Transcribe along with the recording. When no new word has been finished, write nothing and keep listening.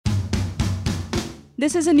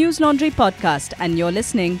This is a News Laundry podcast, and you're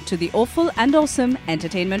listening to the Awful and Awesome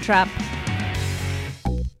Entertainment Wrap.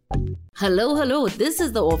 Hello. This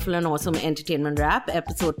is the Awful and Awesome Entertainment Wrap,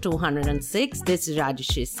 episode 206. This is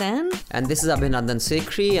Joji Sen. And this is Abhinandan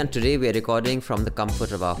Sekhri, and today we are recording from the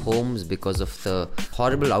comfort of our homes because of the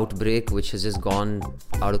horrible outbreak which has just gone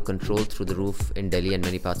out of control through the roof in Delhi and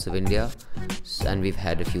many parts of India. And we've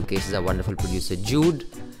had a few cases. Our wonderful producer Jude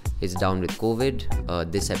is down with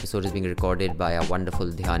COVID. This episode is being recorded by our wonderful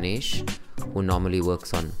Dhyanesh, who normally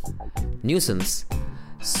works on Nuisance.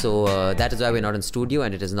 So that is why we're not in studio,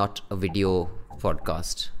 and it is not a video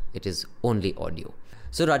podcast. It is only audio.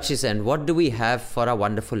 So Rajshi Sen, what do we have for our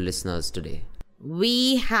wonderful listeners today?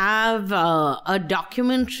 We have a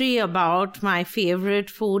documentary about my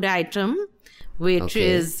favorite food item, which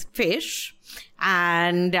is fish.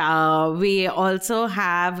 And we also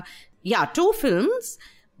have, two films,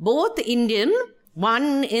 both Indian.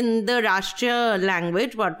 One in the Rashtriya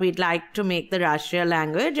language, what we'd like to make the Rashtriya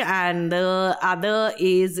language, and the other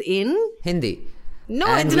is in Hindi.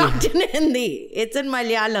 No, it's not in Hindi. It's in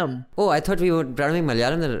Malayalam. Oh, I thought we were running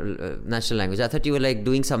Malayalam, the national language. I thought you were like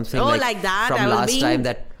doing something like that. From last time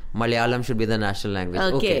that Malayalam should be the national language.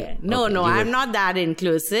 Okay. No, I'm not that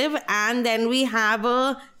inclusive. And then we have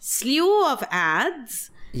a slew of ads.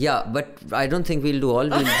 Yeah, but I don't think we'll do all.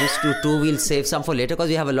 We'll just do two. We'll save some for later because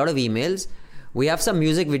we have a lot of emails. We have some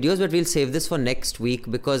music videos, but we'll save this for next week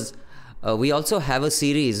because we also have a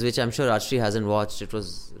series which I'm sure Rajshri hasn't watched. It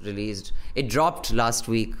was released. It dropped last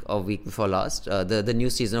week or week before last. The new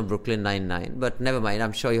season of Brooklyn Nine-Nine. But never mind.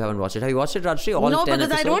 I'm sure you haven't watched it. Have you watched it, Rajshri? No, 10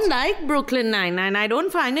 because episodes? I don't like Brooklyn Nine-Nine. I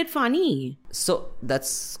don't find it funny. So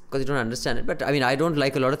that's because you don't understand it. But I mean, I don't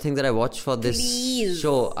like a lot of things that I watch for this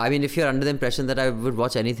show. I mean, if you're under the impression that I would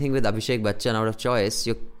watch anything with Abhishek Bachchan out of choice,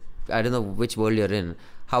 I don't know which world you're in.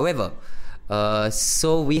 However,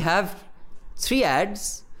 so we have 3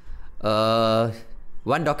 ads,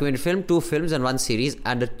 one documentary film, 2 films and 1 series,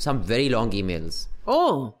 and some very long emails.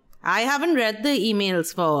 Oh, I haven't read the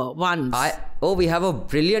emails for once. We have a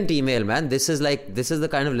brilliant email, man. This is the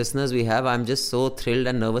kind of listeners we have. I'm just so thrilled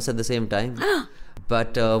and nervous at the same time.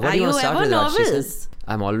 But what do you want to start with? Are you ever nervous?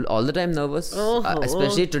 I'm all the time nervous.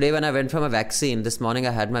 Especially today when I went for my vaccine. This morning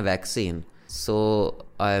I had my vaccine. So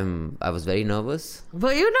I was very nervous.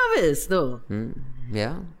 Were you nervous though?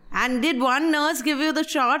 Yeah. And did one nurse give you the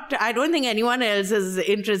shot? I don't think anyone else is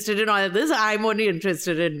interested in all of this. I'm only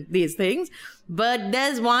interested in these things. But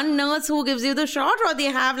there's one nurse who gives you the shot, or they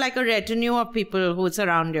have like a retinue of people who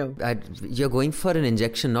surround you? You're going for an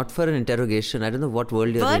injection, not for an interrogation. I don't know what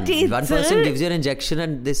world you're but in. One person gives you an injection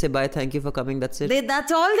and they say, bye, thank you for coming, that's it.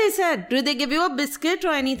 That's all they said. Did they give you a biscuit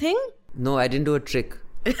or anything? No, I didn't do a trick.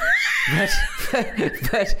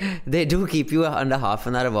 but they do keep you under half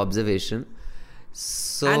an hour of observation.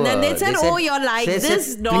 So, and then they said, you're like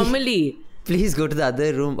this normally. Please go to the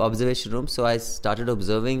other room, observation room. So I started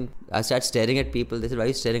observing. I started staring at people. They said, why are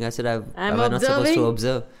you staring? I said, I'm not supposed to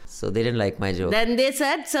observe. So they didn't like my joke. Then they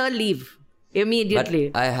said, sir, leave immediately.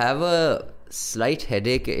 But I have a slight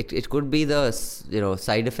headache. It could be the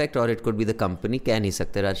side effect, or it could be the company.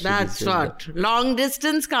 That's what. Long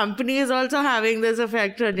distance company is also having this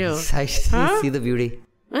effect on you. See the beauty.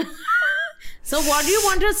 So what do you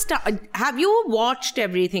want to start? Have you watched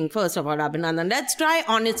everything? First of all, Abhinandan, let's try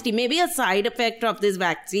honesty. Maybe a side effect of this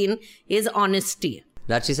vaccine is honesty.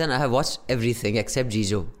 Rajshi-san, I have watched everything except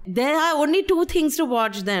Jijo. There are only 2 things to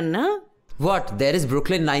watch then, huh? What? There is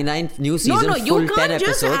Brooklyn Nine-Nine new season, No, you full can't 10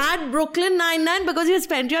 just episodes. add Brooklyn Nine-Nine because you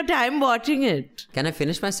spent your time watching it. Can I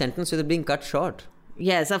finish my sentence without being cut short?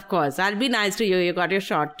 Yes, of course. I'll be nice to you. You got your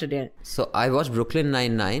shot today. So I watched Brooklyn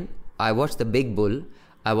Nine-Nine. I watched The Big Bull.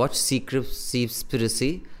 I watched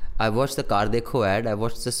Seaspiracy. I watched the Kar Dekho ad. I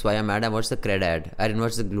watched the Swayam ad. I watched the Cred ad. I didn't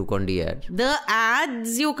watch the Glucon-D ad. The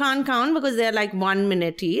ads you can't count because they're like 1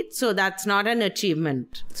 minute each. So that's not an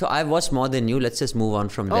achievement. So I've watched more than you. Let's just move on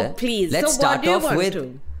from there. Oh, please. Let's start off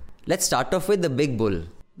Let's start off with The Big Bull.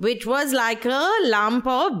 Which was like a lump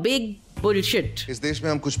of big bullshit. इस देश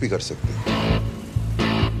में हम कुछ भी कर सकते हैं.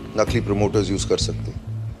 नकली promoters use कर सकते हैं.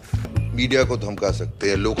 मीडिया को धमका सकते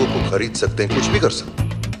हैं. लोगों को खरीद सकते हैं. कुछ भी कर सकते हैं.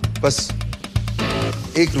 बस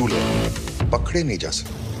एक रूल है, पकड़े नहीं जा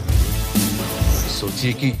सकते.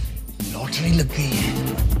 सोचिए कि लॉटरी लग गई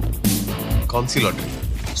है. कौन सी लॉटरी?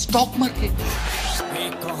 Stock market.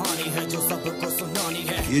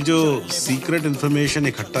 ये जो सीक्रेट इंफॉर्मेशन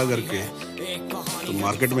इकट्ठा करके तो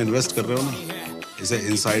मार्केट में इन्वेस्ट कर रहे हो ना, इसे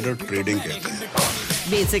इनसाइडर ट्रेडिंग कहते हैं.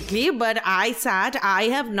 Basically, but I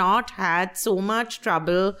have not had so much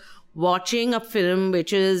trouble watching a film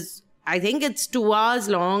which is, I think it's 2 hours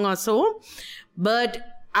long or so. But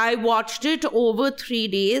I watched it over 3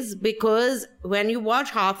 days because when you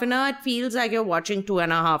watch half an hour, it feels like you're watching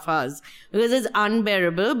 2.5 hours because it's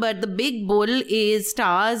unbearable. But The Big Bull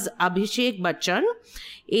stars Abhishek Bachchan.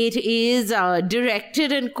 It is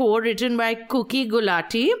directed and co-written by Cookie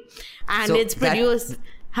Gulati, and So it's produced.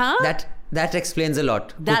 That explains a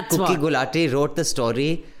lot. That's Cookie what. Gulati wrote the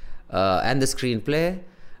story and the screenplay,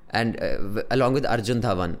 and along with Arjun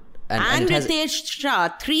Dhawan. And it has- Ritesh Shah.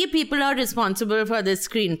 3 people are responsible for this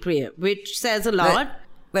screenplay, which says a lot.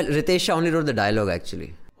 Well, Ritesh Shah only wrote the dialogue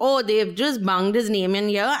actually. Oh, they've just bunged his name in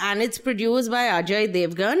here, and it's produced by Ajay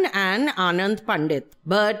Devgan and Anand Pandit.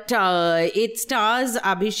 But it stars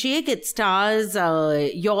Abhishek, it stars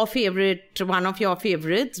your favorite, one of your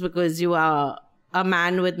favorites, because you are a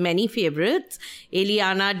man with many favorites,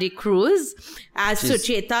 Ileana D'Cruz, as She's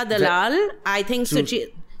Sucheta Dalal. I think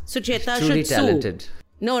Sucheta Truly should sue. talented.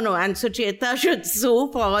 No, and Sucheta should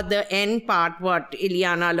sue for the end part, what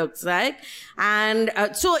Ileana looks like. And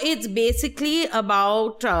so it's basically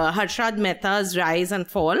about Harshad Mehta's rise and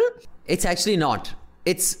fall. It's actually not.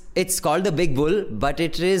 It's called The Big Bull, but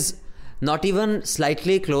it is not even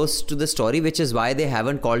slightly close to the story, which is why they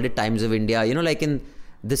haven't called it Times of India. You know, like in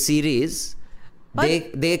the series,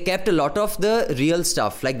 they kept a lot of the real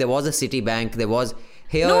stuff. Like there was a Citibank, there was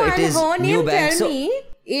here No, it and is her New name, Bank. tell me,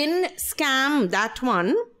 in Scam, that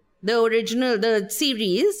one, the original, the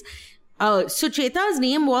series, Sucheta's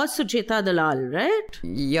name was Sucheta Dalal, right?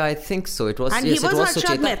 Yeah, I think so. It was. And Yes, he was it was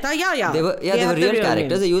Harshad Sucheta. Mehta. Yeah. They were have the real real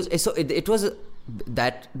characters. names. They used so it was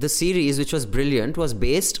that the series, which was brilliant, was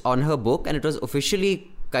based on her book, and it was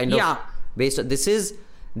officially kind of based on.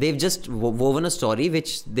 They've just woven a story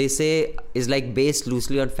which they say is like based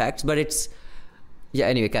loosely on facts, but it's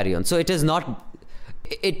anyway, carry on. So it is not.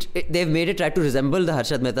 They've made it try to resemble the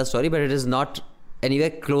Harshad Mehta story, but it is not anywhere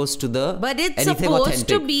close to the. But it's anything supposed authentic.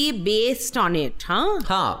 to be based on it,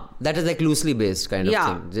 huh? That is like loosely based kind of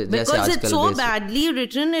thing. Because it's so badly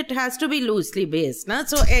written, it has to be loosely based. Na?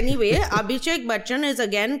 So anyway, Abhishek Bachchan is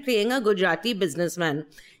again playing a Gujarati businessman.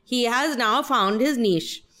 He has now found his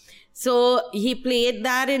niche. So he played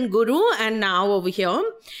that in Guru and now over here.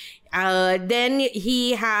 Then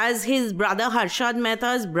he has his brother, Harshad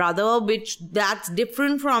Mehta's brother, which that's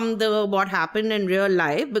different from what happened in real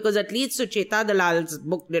life, because at least Sucheta Dalal's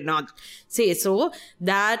book did not say so,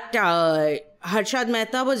 that Harshad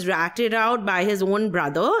Mehta was ratted out by his own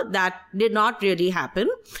brother. That did not really happen.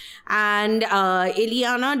 And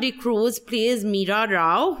Ileana D'Cruz plays Meera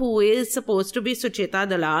Rao, who is supposed to be Sucheta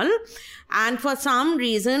Dalal. And for some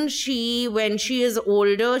reason, when she is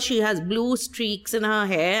older, she has blue streaks in her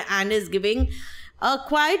hair and is giving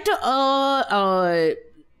quite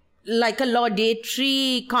like a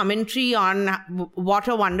laudatory commentary on what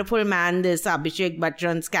a wonderful man this Abhishek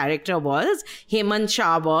Bachchan's character was, Hemant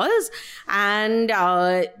Shah was. And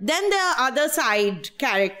then there are other side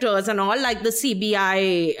characters and all, like the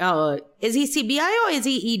CBI. Is he CBI or is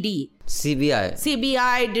he ED?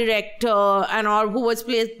 CBI director and all, who was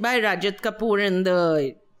played by Rajat Kapoor in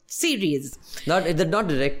the series. Not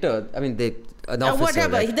director. I mean, the officer.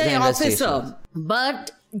 Whatever, right? the investigation. officer.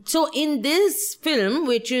 But so in this film,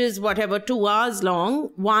 which is 2 hours long,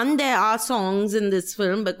 there are songs in this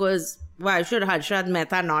film, because why should Harshad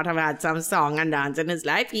Mehta not have had some song and dance in his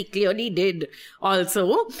life? He clearly did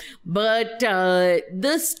also. But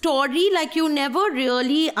the story, like, you never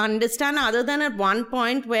really understand, other than at one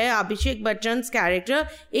point where Abhishek Bachchan's character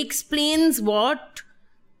explains what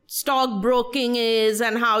stockbroking is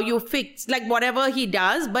and how you fix, like, whatever he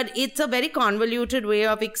does. But it's a very convoluted way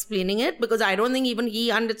of explaining it, because I don't think even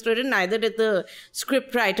he understood it, neither did the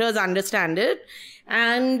script writers understand it.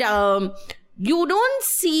 And you don't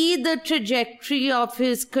see the trajectory of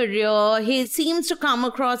his career. He seems to come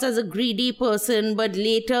across as a greedy person, but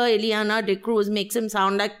later Ileana D'Cruz makes him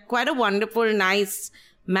sound like quite a wonderful, nice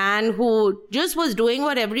man who just was doing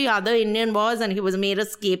what every other Indian was, and he was made a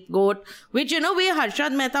scapegoat, which in a way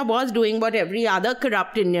Harshad Mehta was doing what every other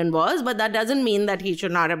corrupt Indian was, but that doesn't mean that he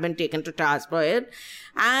should not have been taken to task for it.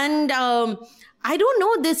 And I don't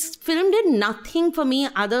know, this film did nothing for me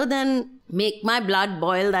other than make my blood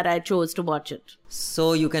boil that I chose to watch it.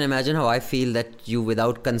 So you can imagine how I feel that you,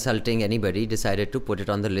 without consulting anybody, decided to put it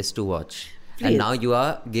on the list to watch. Please. And now you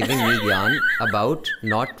are giving me gyan about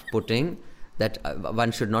not putting that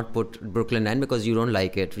one should not put Brooklyn Nine because you don't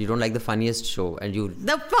like it. You don't like the funniest show, and you.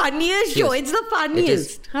 The funniest show. It's the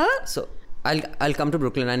funniest, huh? So I'll come to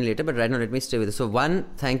Brooklyn Nine later, but right now let me stay with it. So one,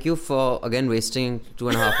 thank you for again wasting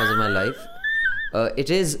 2.5 hours of my life. It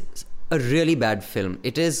is a really bad film.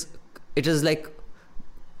 It is like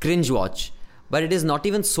cringe watch, but it is not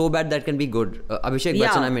even so bad that can be good. Abhishek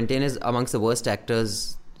Bachchan, I maintain, is amongst the worst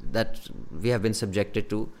actors we have been subjected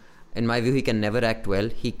to. In my view, he can never act well.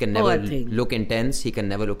 He can never look intense. He can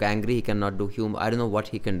never look angry. He cannot do humor. I don't know what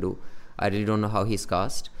he can do. I really don't know how he's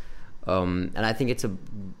cast. And I think it's a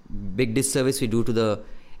big disservice we do to the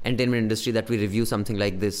entertainment industry that we review something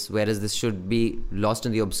like this, whereas this should be lost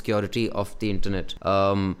in the obscurity of the internet.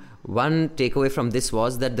 One takeaway from this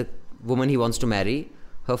was that the woman he wants to marry,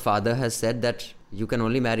 her father has said that you can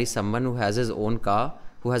only marry someone who has his own car,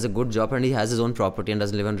 who has a good job, and he has his own property and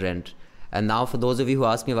doesn't live on rent. And now for those of you who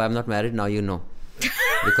ask me why I'm not married, now you know.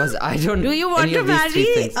 Because I don't... Do you want to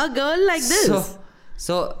marry a girl like this?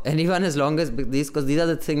 So anyone, as long as these, because these are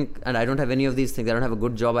the things, and I don't have any of these things. I don't have a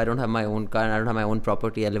good job, I don't have my own car, and I don't have my own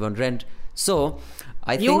property, I live on rent. So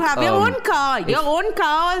I think... You have your own car. Your own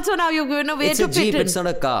car also now you're going away to fit in. It's a Jeep, it's not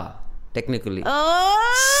a car, technically. Oh!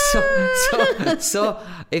 So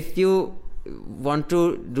if you want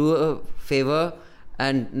to do a favor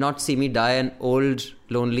and not see me die an old,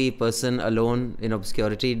 lonely person alone in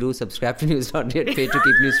obscurity, do subscribe to News Laundry and pay to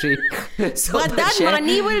keep News Street. But that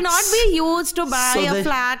money will not be used to buy a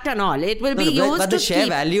flat and all. It will be used to keep... But the share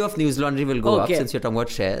value of News Laundry will go up, since you're talking about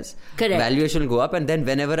shares. Correct. Valuation will go up, and then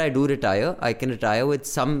whenever I do retire, I can retire with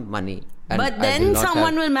some money. But then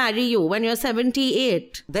someone will marry you when you're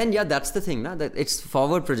 78. Then that's the thing, that it's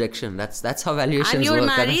forward projection. That's how valuations work. And you'll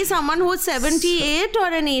marry someone who's 78 or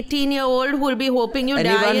an 18-year-old who will be hoping you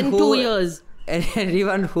die in 2 years.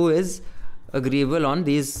 Anyone who is agreeable on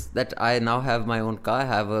these, that I now have my own car, I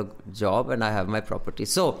have a job, and I have my property.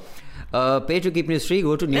 So, pay to keep news free,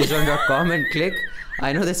 go to newsround.com and click.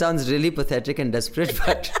 I know this sounds really pathetic and desperate,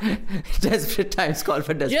 but desperate times call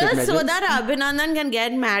for desperate measures. Just so that Abhinandan can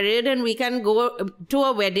get married and we can go to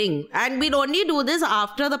a wedding. And we'll only do this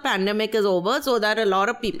after the pandemic is over so that a lot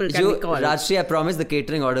of people can be called. Rajshri, I promise the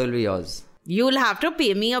catering order will be yours. You'll have to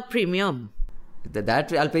pay me a premium.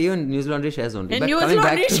 That I'll pay you in News Laundry shares only. In News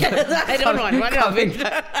Laundry shares? I don't want one of it.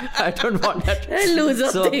 I don't want that. A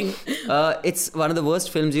loser thing. It's one of the worst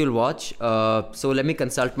films you'll watch. So let me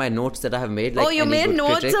consult my notes that I have made. Like you made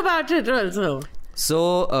notes about it also.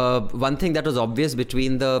 So one thing that was obvious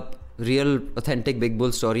between the real authentic Big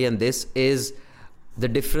Bull story and this is the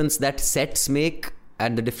difference that sets make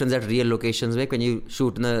and the difference that real locations make. When you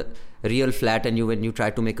shoot in a real flat and when you try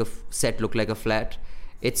to make a set look like a flat,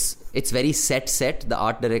 it's very set. The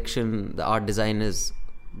art direction, the art design is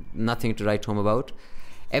nothing to write home about.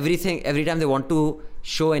 Every time they want to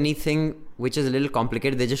show anything which is a little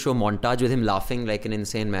complicated, they just show a montage with him laughing like an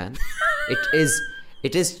insane man.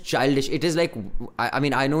 It is childish. It is like,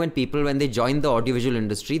 I know when they join the audiovisual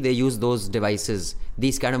industry, they use those devices,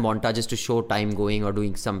 these kind of montages to show time going or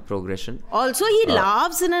doing some progression. Also, he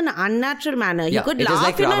laughs in an unnatural manner. He could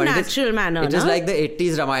laugh in a natural manner. It is like the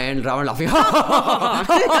 80s Ramayana, Ravan laughing.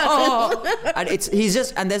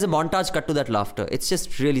 And there's a montage cut to that laughter. It's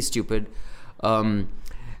just really stupid.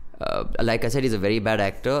 Like I said, he's a very bad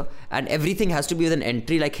actor. And everything has to be with an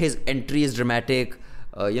entry. Like his entry is dramatic.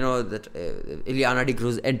 Ileana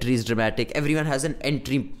D'Cruz's entry is dramatic. Everyone has an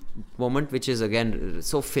entry moment which is again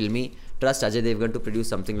so filmy. Trust Ajay Devgan to produce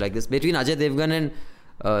something like this. Between Ajay Devgan and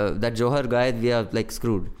that Johar guy, we are like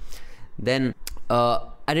screwed. Then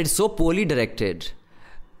and it's so poorly directed.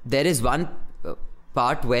 There is one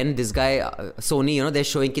part when this guy Sony, they're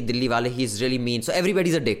showing ki Dilli wale, he's really mean, so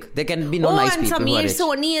everybody's a dick. There can be no nice people. And Samir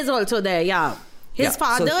Soni is also there. His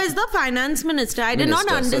father is the finance minister. I did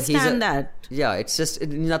not understand that. Yeah, it's just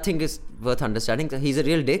nothing is worth understanding. He's a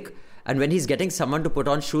real dick, and when he's getting someone to put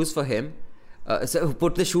on shoes for him,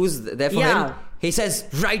 put the shoes there for him, he says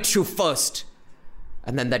right shoe first,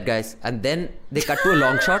 and then then they cut to a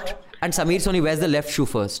long shot, and Samir Soni wears the left shoe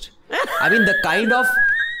first. I mean, the kind of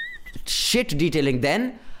shit detailing.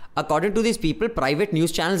 Then, according to these people, private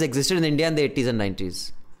news channels existed in India in the 80s and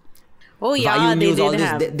 90s. Oh yeah, they did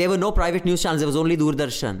have. There were no private news channels. There was only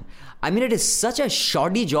Doordarshan. I mean, it is such a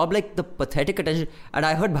shoddy job, like the pathetic attention. And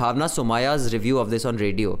I heard Bhavna Somaya's review of this on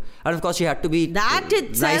radio. And of course, she had to be that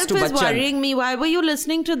itself nice is worrying me. Why were you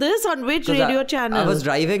listening to this? On which radio channel? I was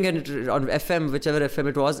driving and on FM, whichever FM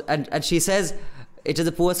it was. And she says, it is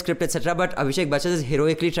a poor script, etc. But Abhishek Bachchan has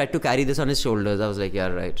heroically tried to carry this on his shoulders. I was like, yeah,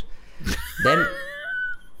 right. Then...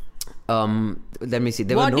 let me see.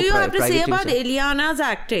 What do you have to say about Ileana's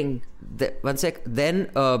acting? One sec. Then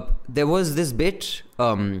there was this bit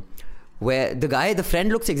where the friend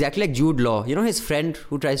looks exactly like Jude Law. His friend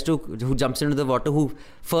who jumps into the water, who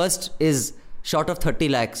first is short of 30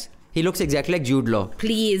 lakhs. He looks exactly like Jude Law.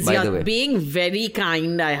 Please, you're being very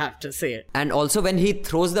kind, I have to say. And also when he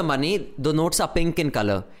throws the money, the notes are pink in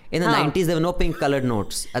color. In the 90s, there were no pink colored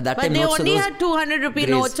notes. At that time, they only had 200 rupee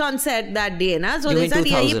notes on set that day, na? So they said,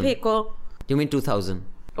 yahi pheko. You mean 2000?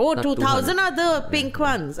 Oh, Not 2000 are the pink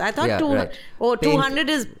ones. I thought right. 200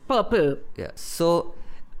 is purple. Yeah. So,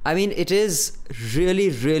 I mean, it is really,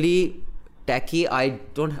 really tacky. I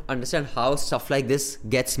don't understand how stuff like this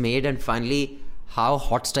gets made, and finally how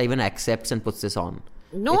Hotstar even accepts and puts this on.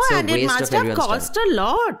 No, and it must have cost a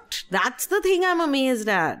lot. That's the thing I'm amazed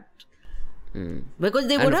at. Because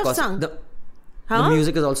they would have sung. The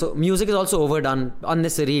music is also overdone,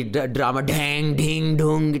 unnecessary drama, dang, ding,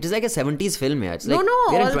 dung. It is like a 70s film here. It's like we're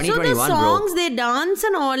in also 2021, the songs, they dance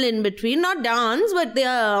and all in between. Not dance, but they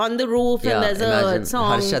are on the roof and there's a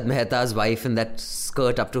song. Harshad Mehta's wife in that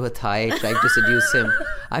skirt up to her thigh trying to seduce him.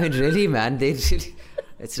 I mean, really, man, it's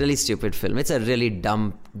a really stupid film. It's a really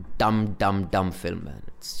dumb film, man.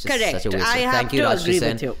 It's just Correct. such a waste. I have Thank you, to Rajshri agree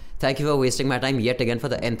Sen. with you. Thank you for wasting my time yet again for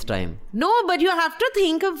the nth time. No, but you have to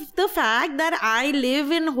think of the fact that I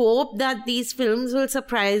live in hope that these films will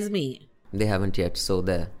surprise me. They haven't yet, so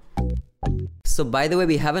there. So, by the way,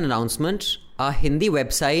 we have an announcement. Our Hindi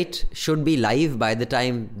website should be live by the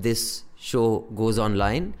time this show goes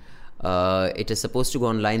online. It is supposed to go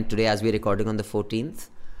online today as we're recording on the 14th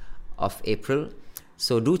of April.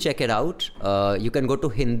 So do check it out. You can go to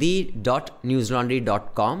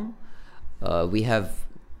hindi.newslaundry.com.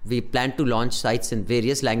 We plan to launch sites in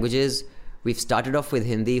various languages. We've started off with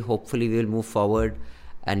Hindi. Hopefully we will move forward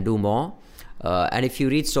and do more. And if you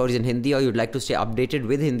read stories in Hindi or you'd like to stay updated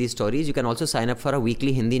with Hindi stories, you can also sign up for a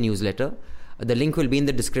weekly Hindi newsletter. The link will be in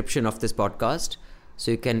the description of this podcast. So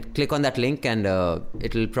you can click on that link and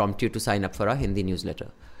it'll prompt you to sign up for our Hindi newsletter.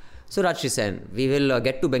 So Rajshri Sen, we will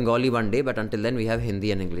get to Bengali one day, but until then we have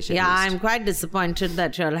Hindi and English at least. I'm quite disappointed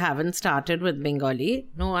that you all haven't started with Bengali.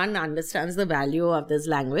 No one understands the value of this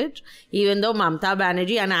language. Even though Mamata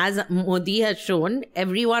Banerjee, and as Modi has shown,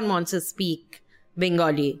 everyone wants to speak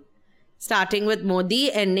Bengali. Starting with Modi,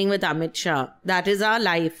 ending with Amit Shah. That is our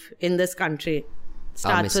life in this country.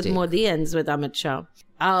 Starts with Modi, ends with Amit Shah.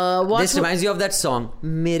 This reminds you of that song.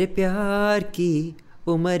 Mere pyar ki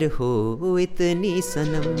umar ho itni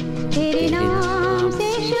sanam, tere naam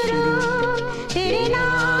se shuru, tere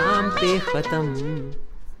naam pe khatam.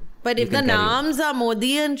 But if the naams are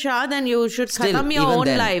Modi and Shah, then you should khatam your own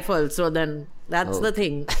life also then. That's the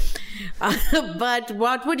thing. But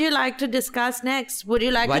what would you like to discuss next? Why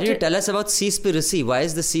don't you tell us about Seaspiracy? Why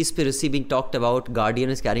is the Seaspiracy being talked about? Guardian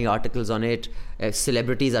is carrying articles on it.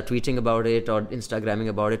 Celebrities are tweeting about it or Instagramming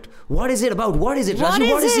about it. What is it about? What is it,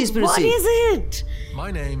 Raju? What is Seaspiracy? What is it?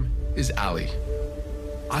 My name is Ali.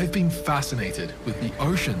 I've been fascinated with the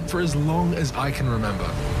ocean for as long as I can remember.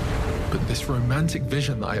 But this romantic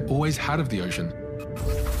vision that I always had of the ocean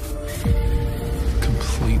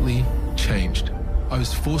completely changed. I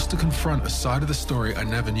was forced to confront a side of the story I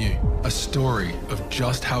never knew. A story of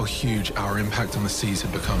just how huge our impact on the seas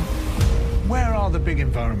had become. Where are the big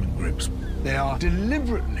environment groups? They are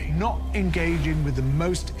deliberately not engaging with the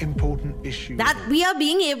most important issue. That we are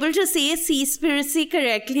being able to say Seaspiracy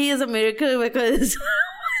correctly is a miracle, because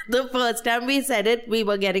the first time we said it, we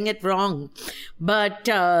were getting it wrong. But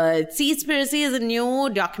Seaspiracy is a new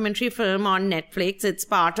documentary film on Netflix. It's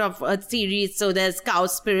part of a series. So there's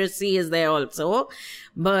Cowspiracy is there also.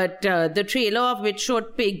 But the trailer of which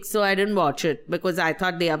showed pigs, so I didn't watch it because I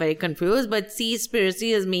thought they are very confused. But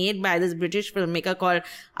Seaspiracy is made by this British filmmaker called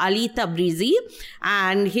Ali Tabrizi.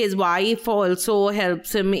 And his wife also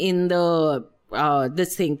helps him in the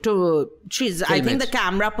this thing. She's, I think, the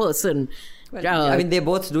camera person. Well, I mean, they're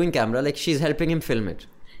both doing camera. Like, she's helping him film it.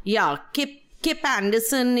 Yeah, Kip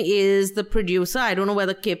Anderson is the producer. I don't know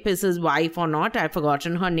whether Kip is his wife or not. I've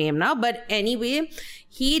forgotten her name now. But anyway,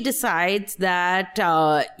 he decides that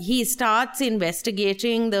he starts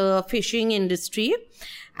investigating the fishing industry.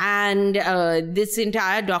 And this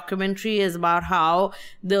entire documentary is about how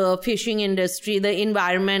the fishing industry, the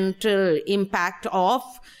environmental impact of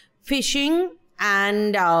fishing,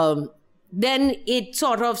 and then it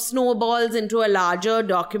sort of snowballs into a larger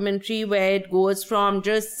documentary where it goes from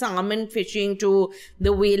just salmon fishing to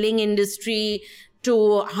the whaling industry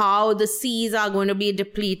to how the seas are going to be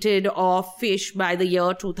depleted of fish by the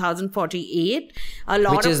year 2048.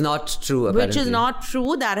 Which is not true, apparently. Which is not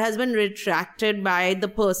true. That has been retracted by the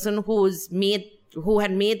person who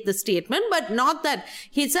had made the statement, but not that.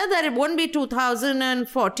 He said that it won't be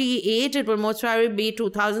 2048, it will most probably be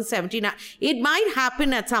 2079. It might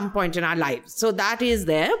happen at some point in our lives. So that is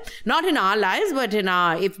there. Not in our lives, but in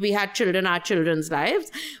if we had children, our children's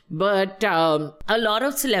lives. But a lot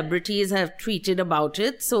of celebrities have tweeted about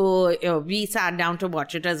it. So we sat down to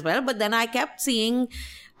watch it as well. But then I kept seeing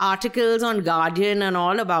articles on Guardian and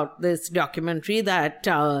all about this documentary that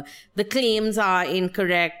the claims are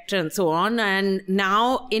incorrect and so on. And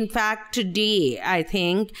now, in fact, today, I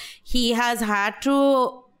think he has had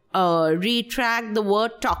to retract the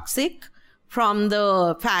word toxic from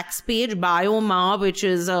the facts page. Bioma, which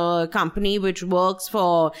is a company which works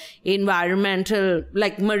for environmental,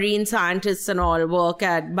 like marine scientists and all work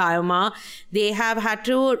at Bioma, they have had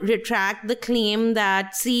to retract the claim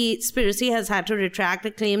that Seaspiracy has had to retract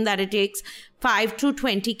the claim that it takes 5 to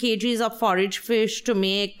 20 kgs of forage fish to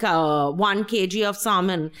make 1 kg of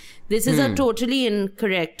salmon. This is a totally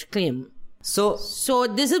incorrect claim. So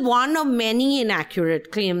this is one of many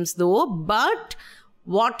inaccurate claims though, but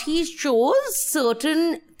what he shows,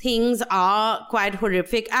 certain things are quite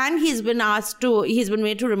horrific, and he's been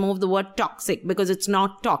made to remove the word toxic because it's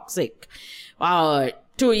not toxic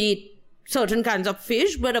to eat certain kinds of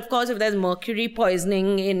fish. But of course, if there's mercury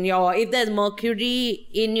poisoning if there's mercury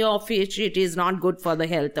in your fish, it is not good for the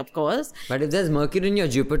health, of course. But if there's mercury in your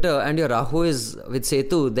Jupiter and your Rahu is with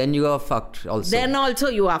Setu, then you are fucked also. Then also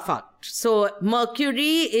you are fucked. So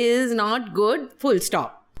mercury is not good, full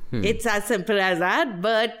stop. It's as simple as that.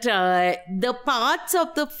 But the parts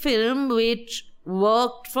of the film which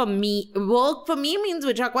worked for me means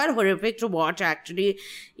which are quite horrific to watch actually,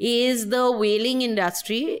 is the whaling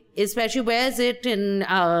industry, especially where is it in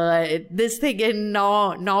this thing in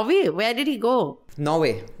Norway? Where did he go?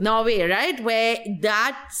 Norway, right? Where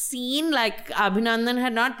that scene, like Abhinandan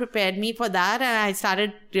had not prepared me for that, and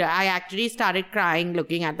I actually started crying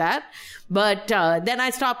looking at that. But then I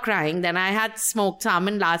stopped crying. Then I had smoked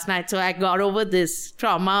salmon last night, so I got over this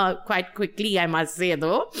trauma quite quickly, I must say,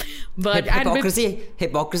 though. But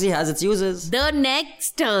hypocrisy has its uses. The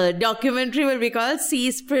next documentary will be called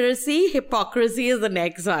Seaspiracy. Hypocrisy is the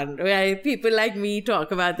next one, where people like me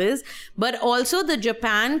talk about this. But also the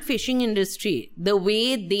Japan fishing industry, the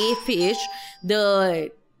way they fish,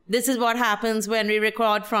 this is what happens when we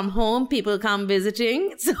record from home. People come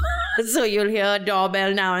visiting. So you'll hear a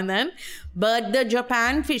doorbell now and then. But the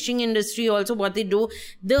Japan fishing industry also, what they do,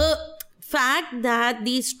 the fact that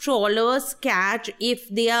these trawlers catch, if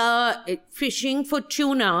they are fishing for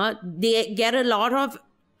tuna, they get a lot of,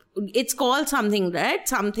 it's called something, right?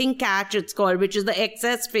 Something catch it's called, which is the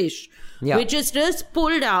excess fish, which is just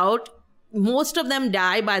pulled out. Most of them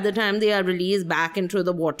die by the time they are released back into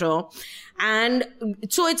the water. And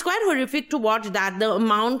so it's quite horrific to watch that, the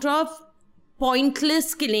amount of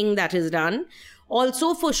pointless killing that is done.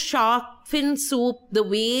 Also for shark fin soup, the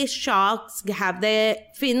way sharks have their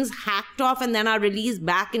fins hacked off and then are released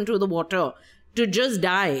back into the water to just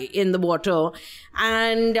die in the water.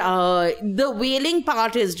 And the whaling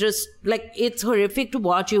part is just like, it's horrific to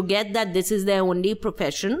watch. You get that this is their only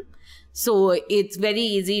profession. So it's very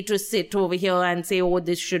easy to sit over here and say, oh,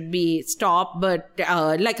 this should be stopped. But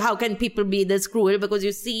like, how can people be this cruel? Because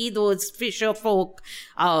you see those fisher folk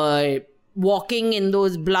walking in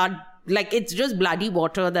those blood, like it's just bloody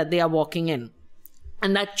water that they are walking in.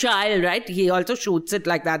 And that child, right? He also shoots it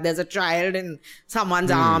like that. There's a child in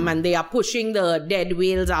someone's arm and they are pushing the dead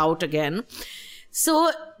whales out again.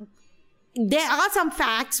 So there are some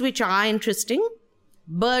facts which are interesting,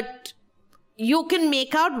 but you can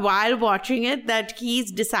make out while watching it that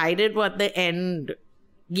he's decided what the end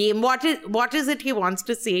game, what is it he wants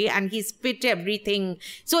to say, and he's fit everything.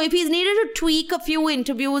 So if he's needed to tweak a few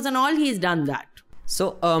interviews and all, he's done that.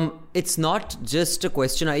 So it's not just a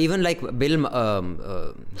question. Even like Bill,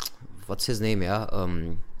 what's his name?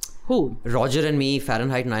 Who? Roger and Me,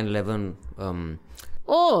 Fahrenheit 9/11.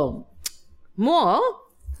 Moore?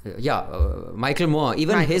 Yeah, Michael Moore.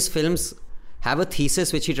 Even his films have a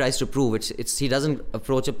thesis which he tries to prove. He doesn't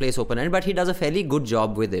approach a place open-ended, but he does a fairly good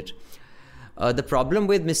job with it. The problem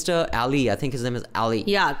with Mr. Ali, I think his name is Ali.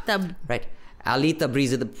 Yeah, right. Ali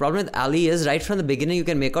Tabrizi. The problem with Ali is right from the beginning you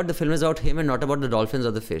can make out the film is about him and not about the dolphins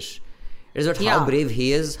or the fish. It is about how brave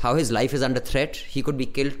he is, how his life is under threat. He could be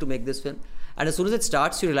killed to make this film. And as soon as it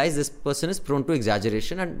starts, you realize this person is prone to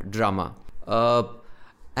exaggeration and drama.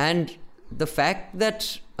 And the fact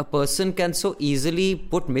that a person can so easily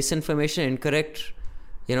put misinformation, incorrect,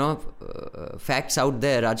 facts out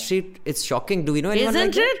there, Rajshri, it's shocking. Do we know anyone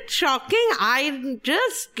like that? Isn't it shocking? I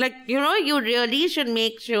just, you really should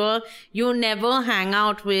make sure you never hang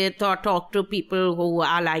out with or talk to people who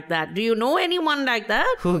are like that. Do you know anyone like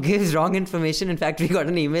that? Who gives wrong information? In fact, we got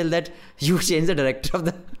an email that you changed the director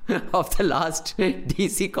of the last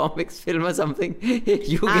DC Comics film or something.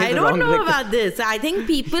 I don't know about this. I think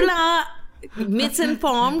people are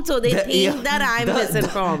misinformed, so they think that I'm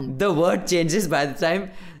misinformed. The word changes by the time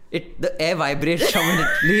the air vibrates from when it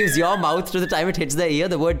leaves your mouth to the time it hits the ear.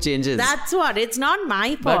 The word changes. That's what. It's not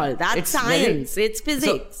my fault. That's science. It's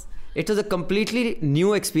physics. So, it was a completely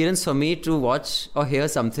new experience for me to watch or hear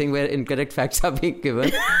something where incorrect facts are being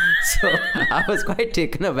given. So I was quite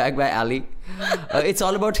taken aback by Ali. It's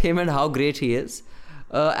all about him and how great he is.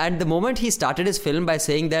 And the moment he started his film by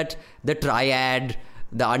saying that the triad,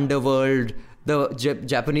 the underworld, the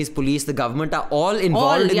Japanese police, the government are all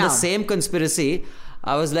involved in the same conspiracy,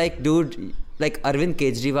 I was like, dude, like Arvind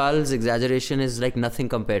Kejriwal's exaggeration is like nothing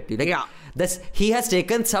compared to. Like, he has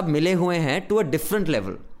taken sab mile hue hain to a different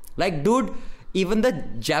level. Like, dude, even the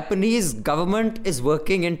Japanese government is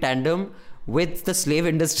working in tandem with the slave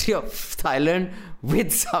industry of Thailand,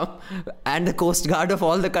 and the Coast Guard of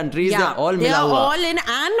all the countries. They're all all in,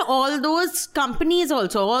 and all those companies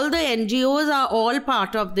also. All the NGOs are all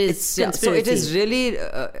part of this conspiracy. So it is really,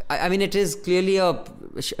 I mean, it is clearly a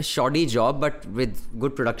shoddy job, but with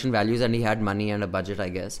good production values, and he had money and a budget, I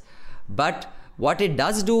guess. But what it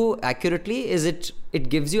does do accurately is it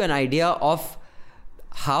gives you an idea of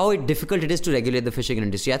how difficult it is to regulate the fishing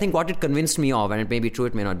industry. I think what it convinced me of, and it may be true,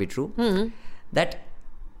 it may not be true, that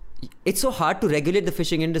it's so hard to regulate the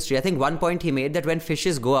fishing industry. I think one point he made that when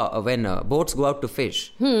boats go out to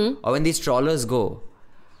fish, or when these trawlers go,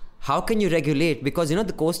 how can you regulate? Because,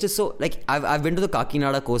 the coast is so, like, I've been to the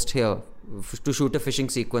Kakinada coast here to shoot a fishing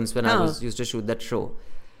sequence when I used to shoot that show.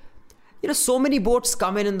 So many boats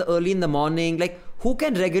come in early in the morning. Like, who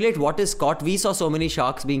can regulate what is caught? We saw so many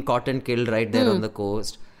sharks being caught and killed right there on the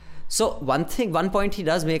coast. So one point he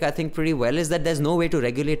does make, I think, pretty well is that there's no way to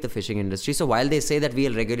regulate the fishing industry. So while they say that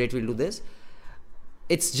we'll do this,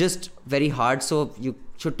 it's just very hard. So you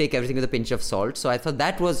should take everything with a pinch of salt. So I thought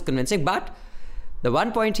that was convincing. But the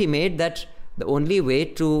one point he made, that the only way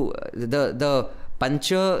to the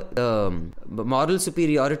moral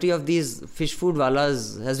superiority of these fish food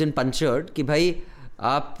walas has been punctured, कि भाई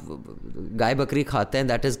आप गाय बकरी खाते हैं,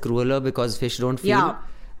 that is crueler because fish don't feel.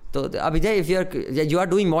 So Abhijay, if you are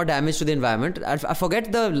doing more damage to the environment, I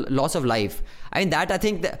forget the loss of life. I mean, that I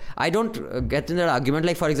think I don't get in that argument.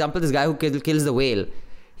 Like, for example, this guy who kills the whale,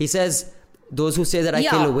 he says, those who say that I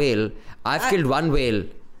kill a whale, I've killed one whale,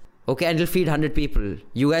 okay, and it'll feed 100 people.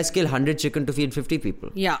 You guys kill 100 chicken to feed 50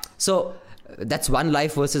 people. So that's one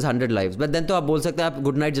life versus 100 lives. But then तो आप बोल सकते हैं आप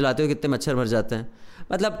good night जलाते हो कितने मच्छर मर जाते हैं.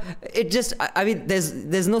 मतलब it just, I mean,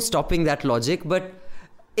 there's no stopping that logic, but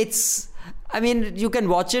it's, I mean, you can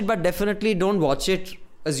watch it, but definitely don't watch it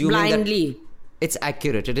assuming blindly that it's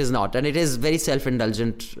accurate. It is not, and it is very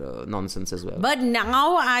self-indulgent nonsense as well. But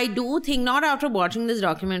now I do think, not after watching this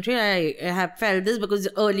documentary, I have felt this, because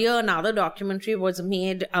earlier another documentary was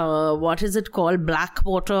made, what is it called?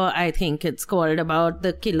 Blackwater, I think it's called, about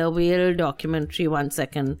the killer whale documentary. One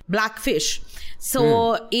second. Blackfish.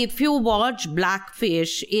 So if you watch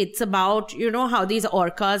Blackfish, it's about, how these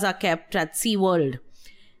orcas are kept at SeaWorld.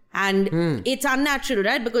 And it's unnatural,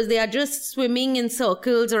 right? Because they are just swimming in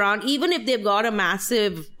circles around, even if they've got a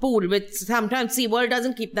massive pool, which sometimes SeaWorld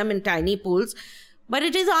doesn't keep them in tiny pools. But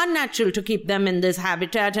it is unnatural to keep them in this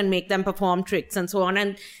habitat and make them perform tricks and so on.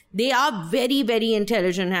 And they are very, very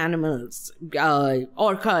intelligent animals,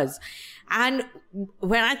 orcas. And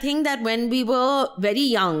when I think that when we were very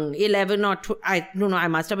young, 11 or I don't know, I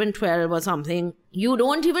must have been 12 or something, you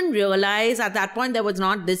don't even realize at that point there was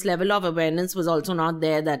not this level of awareness was also not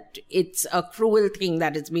there, that it's a cruel thing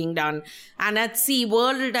that is being done. And at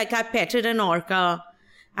SeaWorld, like, I petted an orca.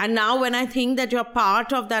 And now when I think that you're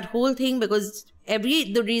part of that whole thing, because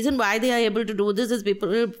the reason why they are able to do this is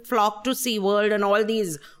people flock to SeaWorld and all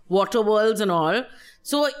these water worlds and all.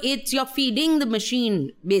 So you're feeding the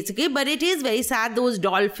machine, basically. But it is very sad, those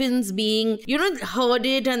dolphins being,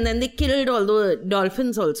 herded, and then they killed all the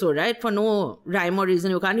dolphins also, right? For no rhyme or reason.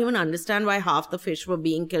 You can't even understand why half the fish were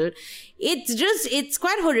being killed. It's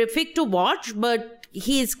quite horrific to watch, but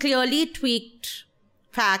he's clearly tweaked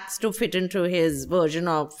facts to fit into his version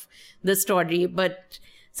of the story. But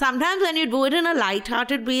sometimes when you do it in a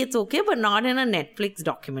light-hearted way, it's okay, but not in a Netflix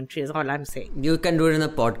documentary, is all I'm saying. You can do it in a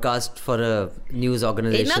podcast for a news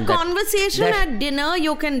organization. In a conversation at dinner,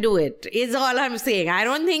 you can do it, is all I'm saying. I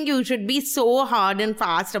don't think you should be so hard and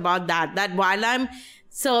fast about that. That while I'm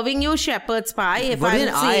serving you shepherd's pie, What do you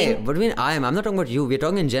mean I am? I'm not talking about you. We're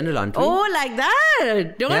talking in general, aren't we? Oh, like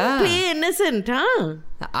that? Don't play innocent, huh?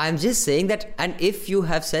 I'm just saying that, and if you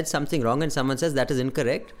have said something wrong and someone says that is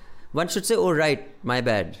incorrect, one should say, oh, right, my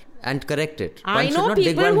bad, and correct it. I know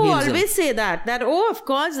people who always say that, oh, of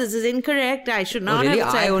course, this is incorrect. I should not have said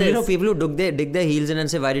this. I only know people who dig their heels in and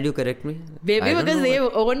say, why did you correct me? Maybe because they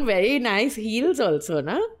own very nice heels also,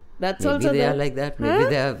 no? That's maybe also they are like that. Maybe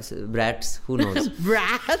they have brats. Who knows?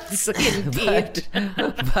 Brats, indeed.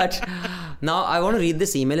 but now I want to read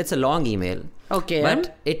this email. It's a long email. Okay.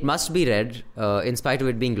 But it must be read in spite of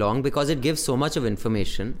it being long, because it gives so much of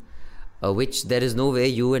information. Which there is no way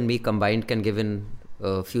you and me combined can give in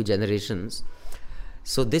a few generations.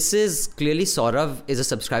 So this is clearly Saurav is a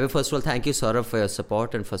subscriber. First of all, thank you, Saurav, for your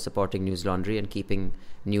support and for supporting News Laundry and keeping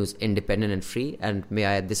news independent and free. And may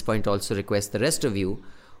I at this point also request the rest of you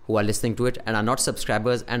who are listening to it and are not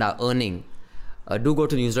subscribers and are earning, do go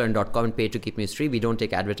to newslaundry.com and pay to keep news free. We don't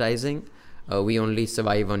take advertising. We only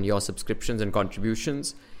survive on your subscriptions and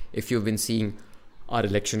contributions. If you've been seeing our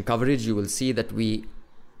election coverage, you will see that we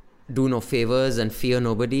do no favors and fear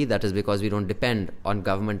nobody. That is because we don't depend on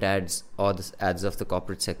government ads or the ads of the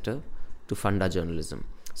corporate sector to fund our journalism.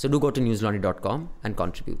 So do go to newslaundry.com and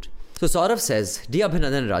contribute. So Saurav says, Dear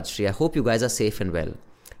Abhinandan and Rajshri, I hope you guys are safe and well.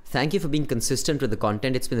 Thank you for being consistent with the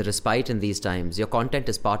content. It's been a respite in these times. Your content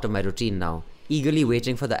is part of my routine now. Eagerly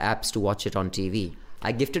waiting for the apps to watch it on TV.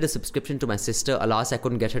 I gifted a subscription to my sister. Alas, I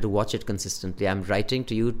couldn't get her to watch it consistently. I'm writing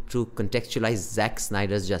to you to contextualize Zack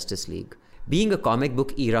Snyder's Justice League. Being a comic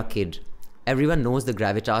book era kid, everyone knows the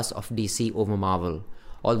gravitas of DC over Marvel.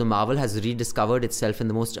 Although Marvel has rediscovered itself in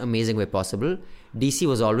the most amazing way possible, DC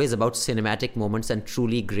was always about cinematic moments and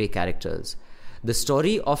truly grey characters. The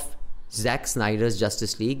story of Zack Snyder's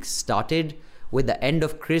Justice League started with the end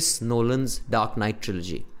of Chris Nolan's Dark Knight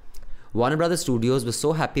trilogy. Warner Brothers Studios was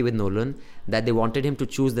so happy with Nolan that they wanted him to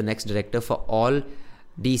choose the next director for all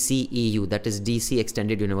DCEU, that is DC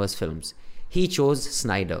Extended Universe films. He chose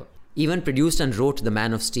Snyder. Even produced and wrote the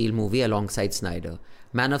Man of Steel movie alongside Snyder.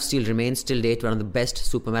 Man of Steel remains till date one of the best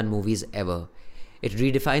Superman movies ever. It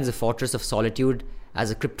redefines the Fortress of Solitude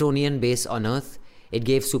as a Kryptonian base on Earth. It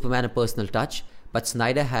gave Superman a personal touch, but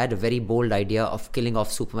Snyder had a very bold idea of killing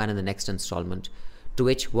off Superman in the next installment, to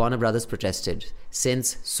which Warner Brothers protested,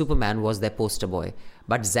 since Superman was their poster boy.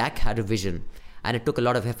 But Zack had a vision, and it took a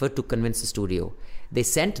lot of effort to convince the studio. They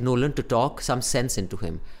sent Nolan to talk some sense into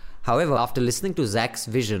him. However, after listening to Zack's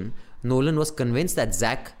vision, Nolan was convinced that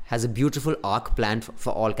Zack has a beautiful arc planned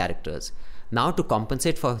for all characters. Now, to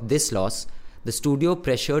compensate for this loss, the studio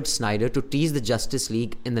pressured Snyder to tease the Justice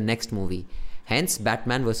League in the next movie. Hence,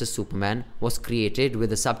 Batman vs. Superman was created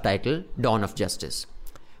with the subtitle Dawn of Justice.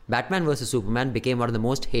 Batman vs. Superman became one of the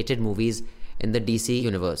most hated movies in the DC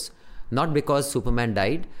universe. Not because Superman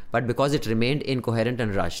died, but because it remained incoherent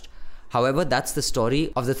and rushed. However, that's the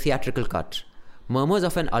story of the theatrical cut. Murmurs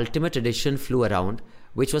of an Ultimate Edition flew around,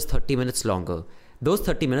 which was 30 minutes longer. Those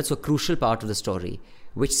 30 minutes were a crucial part of the story,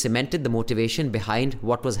 which cemented the motivation behind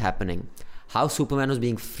what was happening. How Superman was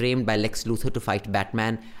being framed by Lex Luthor to fight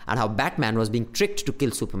Batman, and how Batman was being tricked to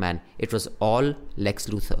kill Superman. It was all Lex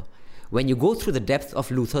Luthor. When you go through the depth of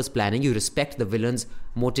Luthor's planning, you respect the villain's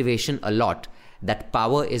motivation a lot, that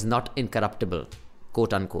power is not incorruptible,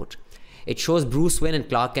 quote unquote. It shows Bruce Wayne and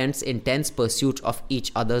Clark Kent's intense pursuit of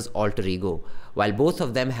each other's alter ego. While both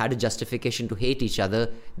of them had a justification to hate each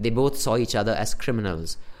other, they both saw each other as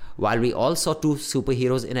criminals. While we all saw two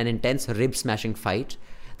superheroes in an intense rib-smashing fight,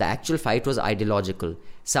 the actual fight was ideological,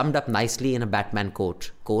 summed up nicely in a Batman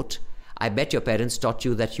quote. Quote, I bet your parents taught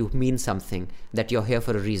you that you mean something, that you're here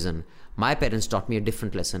for a reason. My parents taught me a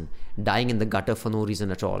different lesson, dying in the gutter for no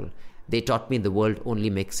reason at all. They taught me the world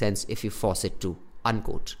only makes sense if you force it to.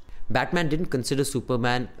 Unquote. Batman didn't consider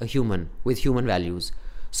Superman a human with human values.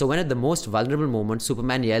 So when at the most vulnerable moment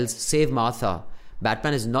Superman yells, "Save Martha,"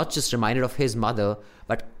 Batman is not just reminded of his mother,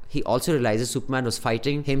 but he also realizes Superman was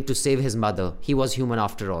fighting him to save his mother. He was human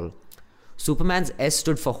after all. Superman's S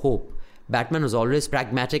stood for hope. Batman was always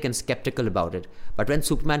pragmatic and skeptical about it. But when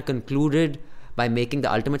Superman concluded by making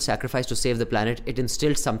the ultimate sacrifice to save the planet, it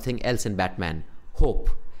instilled something else in Batman. Hope.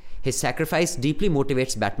 His sacrifice deeply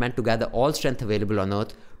motivates Batman to gather all strength available on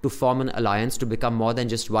Earth to form an alliance to become more than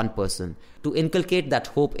just one person, to inculcate that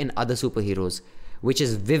hope in other superheroes, which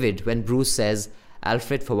is vivid when Bruce says,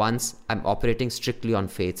 Alfred, for once, I'm operating strictly on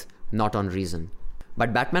faith, not on reason.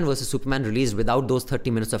 But Batman vs. Superman released without those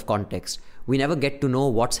 30 minutes of context. We never get to know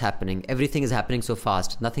what's happening. Everything is happening so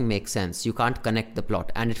fast. Nothing makes sense. You can't connect the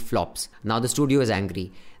plot, and it flops. Now the studio is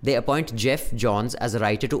angry. They appoint Jeff Johns as a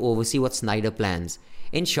writer to oversee what Snyder plans.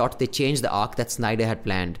 In short, they change the arc that Snyder had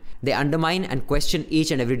planned. They undermine and question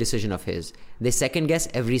each and every decision of his. They second guess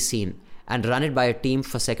every scene and run it by a team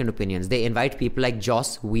for second opinions. They invite people like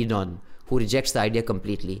Joss Whedon, who rejects the idea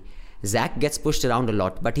completely. Zack gets pushed around a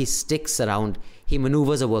lot, but he sticks around. He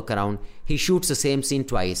maneuvers a workaround. He shoots the same scene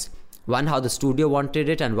twice. One how the studio wanted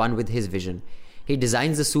it and one with his vision. He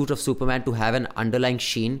designs the suit of Superman to have an underlying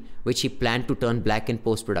sheen, which he planned to turn black in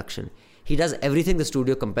post-production. He does everything the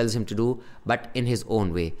studio compels him to do, but in his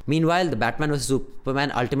own way. Meanwhile, the Batman vs.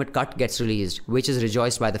 Superman Ultimate Cut gets released, which is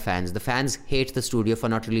rejoiced by the fans. The fans hate the studio for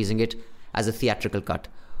not releasing it as a theatrical cut.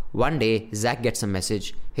 One day, Zack gets a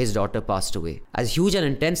message. His daughter passed away. As huge and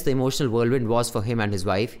intense the emotional whirlwind was for him and his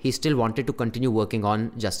wife, he still wanted to continue working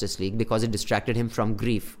on Justice League because it distracted him from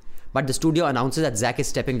grief. But the studio announces that Zack is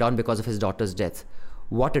stepping down because of his daughter's death.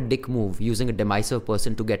 What a dick move, using a demisive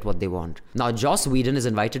person to get what they want. Now Joss Whedon is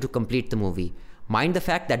invited to complete the movie. Mind the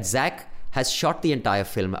fact that Zack has shot the entire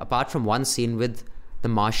film, apart from one scene with the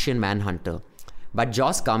Martian Manhunter. But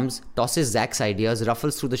Joss comes, tosses Zack's ideas,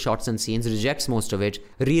 ruffles through the shots and scenes, rejects most of it,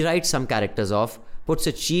 rewrites some characters off, puts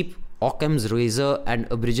a cheap Occam's razor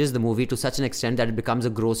and abridges the movie to such an extent that it becomes a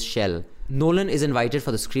gross shell. Nolan is invited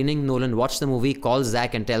for the screening. Nolan watched the movie, calls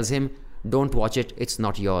Zack and tells him, "Don't watch it, it's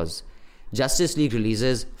not yours." Justice League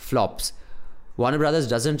releases, flops. Warner Brothers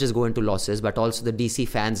doesn't just go into losses, but also the DC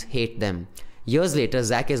fans hate them. Years later,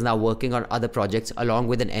 Zack is now working on other projects along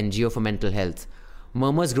with an NGO for mental health.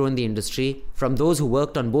 Murmurs grow in the industry from those who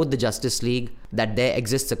worked on both the Justice League that there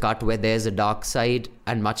exists a cut where there's a dark side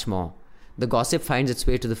and much more. The gossip finds its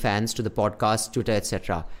way to the fans, to the podcast, Twitter,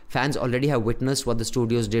 etc. Fans already have witnessed what the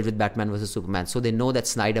studios did with Batman vs. Superman, so they know that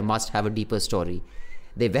Snyder must have a deeper story.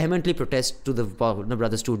 They vehemently protest to the Warner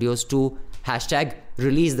Brothers studios to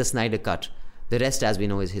 #release the Snyder Cut. The rest, as we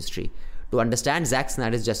know, is history. To understand Zack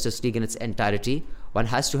Snyder's Justice League in its entirety, one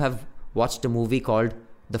has to have watched a movie called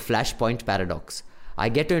The Flashpoint Paradox. I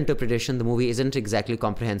get to interpretation, the movie isn't exactly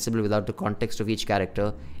comprehensible without the context of each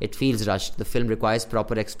character. It feels rushed. The film requires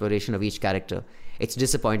proper exploration of each character. It's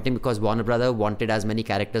disappointing because Warner Brothers wanted as many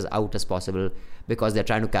characters out as possible because they're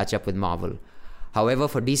trying to catch up with Marvel. However,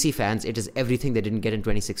 for DC fans, it is everything they didn't get in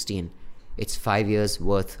 2016. It's 5 years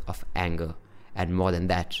worth of anger. And more than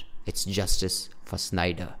that, it's justice for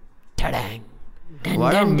Snyder. Ta-dang!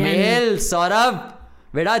 What a mail, Saurabh!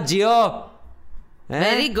 Beda Jio!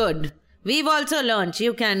 Very good. We've also learned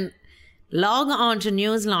you can log on to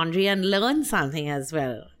News Laundry and learn something as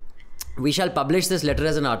well. We shall publish this letter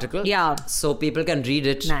as an article. Yeah. So people can read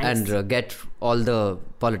it Nice. and get all the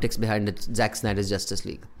politics behind it. Zack Snyder's Justice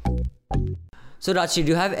League. So Rachi,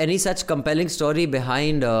 do you have any such compelling story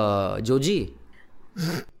behind Joji?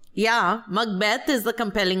 Yeah, Macbeth is the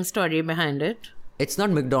compelling story behind it. It's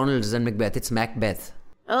not McDonald's and Macbeth, it's Macbeth.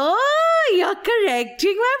 Oh, you're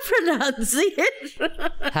correcting my pronunciation.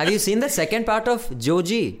 Have you seen the second part of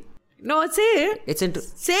Joji? No, say. It's into...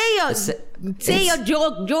 Say your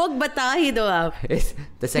joke. Joke bata hi do aap.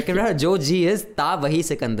 The second part of Joji is Ta Wahi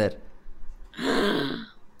Sikandar.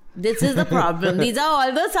 This is the problem. These are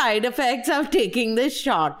all the side effects of taking this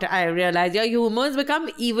shot. I realize your humors become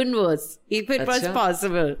even worse if it was Achha.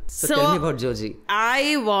 possible. So tell me about Joji.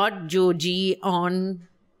 I watched Joji on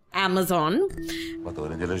Amazon.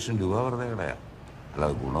 15 ലക്ഷം രൂപ വെറുതെ കളയാം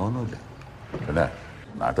അല്ലാതെ ഗുണമൊന്നുമില്ല പിന്നെ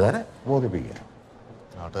നാട്ടുകാരെ ബോധിപ്പിക്കുക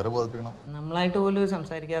നാട്ടുകാരെ ബോധിപ്പിക്കണം നമ്മളായിട്ട് പോലും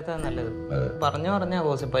സംസാരിക്കാത്ത നല്ലത് പറഞ്ഞാ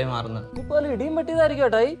പോസിപ്പായി മാറുന്നത് ഇതുപോലെ ഇടിയും പറ്റിയതായിരിക്കും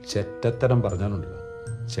ഏട്ടായി ചെറ്റത്തരം പറഞ്ഞാലുണ്ടല്ലോ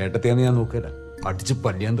ചേട്ടത്തെയാന്ന് ഞാൻ നോക്കില്ല അടിച്ച്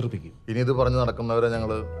പല്ലിയാണ്ടിരിപ്പിക്കും ഇനി ഇത് പറഞ്ഞു നടക്കുന്നവരെ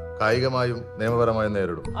ഞങ്ങള് കായികമായും നിയമപരമായും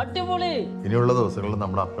നേരിടും അടിപൊളി ഇനിയുള്ള ദിവസങ്ങളിൽ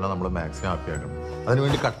നമ്മുടെ അപ്പനെ നമ്മൾ മാക്സിമം ഹാപ്പിയാക്കണം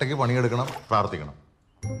അതിനുവേണ്ടി കട്ടയ്ക്ക് പണിയെടുക്കണം പ്രാർത്ഥിക്കണം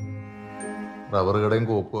റബ്ബർ കടയും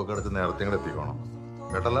കോപ്പും ഒക്കെ അടച്ച് നേരത്തെ ഇങ്ങോട്ട് എത്തിക്കണം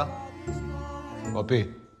കേട്ടല്ല ഓപ്പേ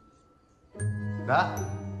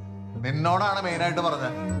നിന്നോടാണ് മെയിനായിട്ട് പറഞ്ഞത്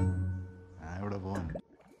ഞാൻ ഇവിടെ പോകാൻ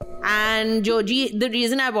And Joji, the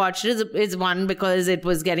reason I watched it is one, because it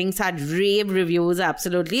was getting such rave reviews,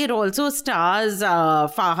 absolutely. It also stars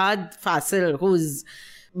Fahad Fasil, who's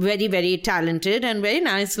very, very talented and very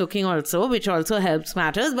nice looking also, which also helps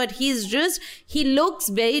matters. But he looks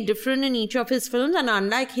very different in each of his films. And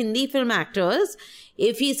unlike Hindi film actors,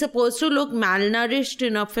 if he's supposed to look malnourished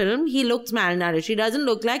in a film, he looks malnourished. He doesn't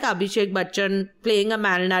look like Abhishek Bachchan playing a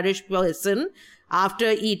malnourished person after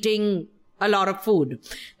eating a lot of food.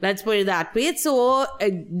 Let's put it that way. So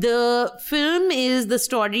the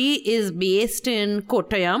story is based in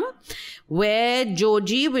Kottayam, where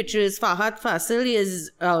Joji, which is Fahad Fasil, is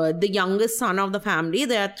the youngest son of the family.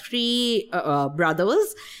 There are 3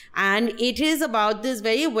 brothers, and it is about this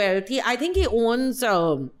very wealthy, I think he owns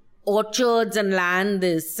orchards and land,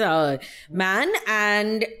 this man,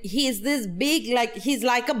 and he's this big, he's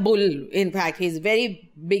like a bull. In fact, he's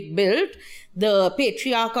very big built, the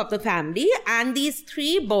patriarch of the family, and these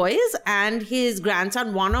 3 boys and his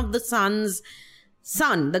grandson, one of the son's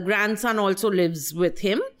son, the grandson also lives with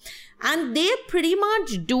him, and they pretty much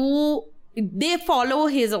they follow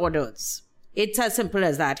his orders. It's as simple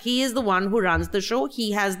as that. He is the one who runs the show.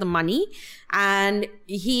 He has the money and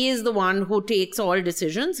he is the one who takes all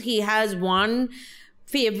decisions. He has one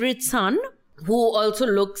favorite son who also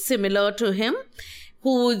looks similar to him,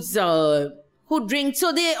 who drinks.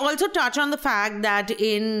 So they also touch on the fact that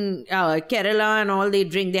in Kerala and all, they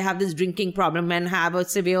have this drinking problem and have a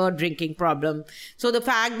severe drinking problem. So the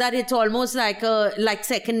fact that it's almost like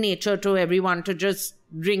second nature to everyone to just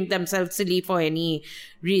drink themselves silly for any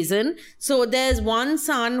reason. So there's one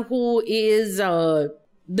son who is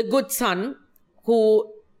the good son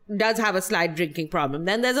who does have a slight drinking problem.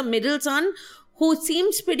 Then there's a middle son who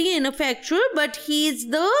seems pretty ineffectual, but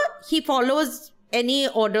he follows any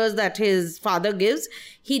orders that his father gives.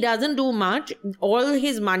 He doesn't do much. All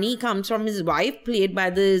his money comes from his wife, played by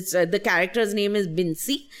this, the character's name is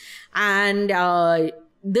Binsi. And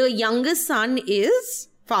the youngest son is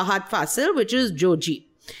Fahad Fasil, which is Joji.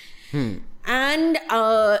 And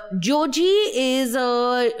Joji is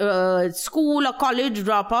a school or college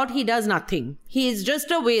dropout. He does nothing. He is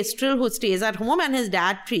just a wastrel who stays at home, and his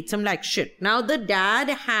dad treats him like shit. Now the dad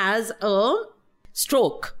has a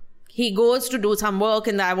stroke. He goes to do some work,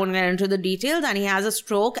 and I won't get into the details, and he has a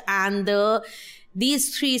stroke, and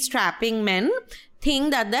these three strapping men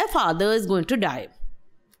think that their father is going to die.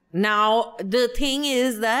 Now, the thing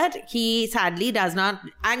is that he sadly does not,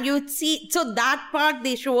 and you see, so that part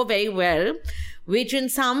they show very well, which in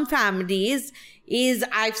some families is,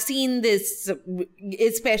 I've seen this,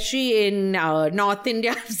 especially in North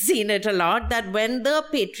India, I've seen it a lot, that when the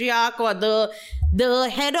patriarch or the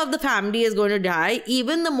head of the family is going to die,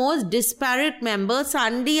 even the most disparate members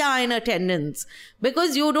suddenly are in attendance,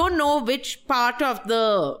 because you don't know which part of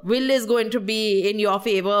the will is going to be in your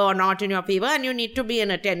favor or not in your favor, and you need to be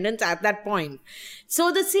in attendance at that point.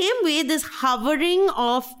 So the same way, this hovering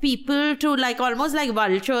of people to like almost like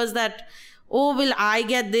vultures that, oh, will I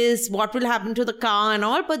get this? What will happen to the car and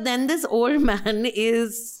all? But then this old man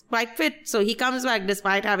is quite fit. So he comes back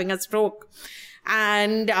despite having a stroke.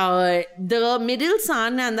 And the middle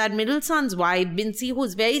son and that middle son's wife, Binsi,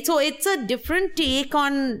 who's very... So it's a different take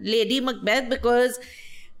on Lady Macbeth, because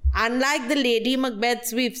unlike the Lady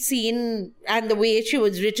Macbeths we've seen and the way she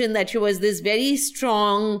was written, that she was this very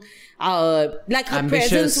strong, like her ambitious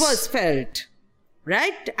presence was felt.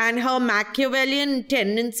 Right? And her Machiavellian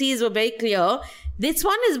tendencies were very clear. This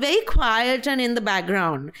one is very quiet and in the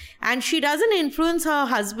background. And she doesn't influence her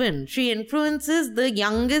husband. She influences the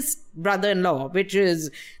youngest brother-in-law, which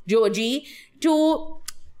is Joji,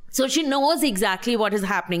 so she knows exactly what is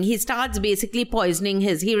happening. He starts basically poisoning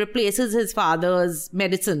he replaces his father's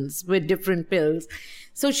medicines with different pills.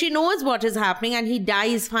 So she knows what is happening, and he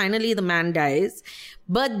dies. Finally, the man dies.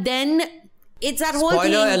 But then... it's that whole thing.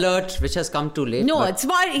 Spoiler alert, which has come too late. No, it's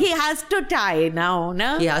more, he has to die now,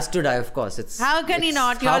 no? He has to die, of course. How can he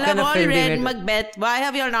not? You all have all read Macbeth. Why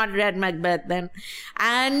have you all not read Macbeth then?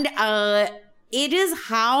 And it is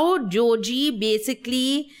how Joji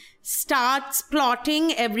basically starts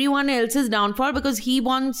plotting everyone else's downfall, because he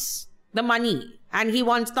wants the money and he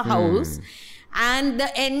wants the house. And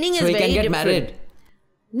the ending is very different. So he can get married.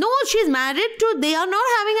 No, she's married to... They are not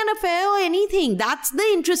having an affair or anything. That's the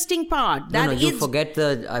interesting part. You forget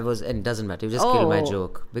it doesn't matter. You just killed my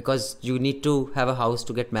joke. Because you need to have a house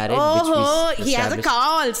to get married. He has a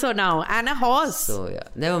car also now. And a horse. So, yeah.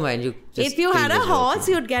 Never mind. If you had a horse,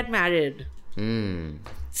 you'd get married.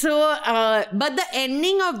 So, but the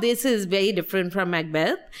ending of this is very different from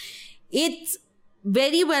Macbeth. It's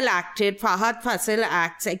very well acted. Fahad Fasil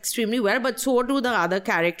acts extremely well, but so do the other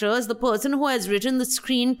characters. The person who has written the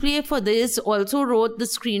screenplay for this also wrote the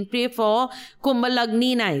screenplay for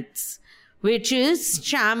Kumbhalagni Nights, which is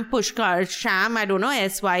Syam, I don't know,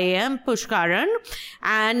 Syam Pushkaran.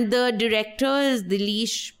 And the director is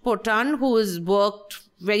Dilesh Potan, who has worked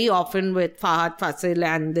very often with Fahad Fasil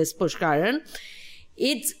and this Pushkaran.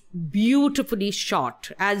 It's beautifully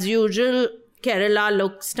shot. As usual, Kerala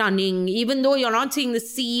looks stunning, even though you're not seeing the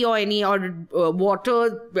sea or any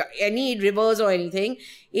water, any rivers or anything.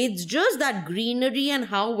 It's just that greenery and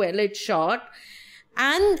how well it's shot.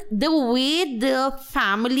 And the way the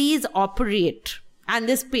families operate and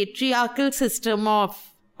this patriarchal system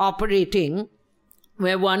of operating,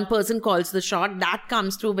 where one person calls the shot, that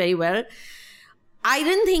comes through very well. I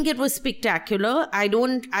didn't think it was spectacular. I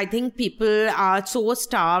think people are so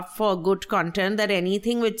starved for good content that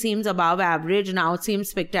anything which seems above average now seems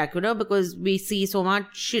spectacular, because we see so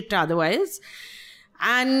much shit otherwise.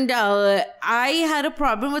 And I had a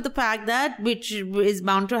problem with the fact that, which is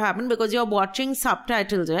bound to happen, because you're watching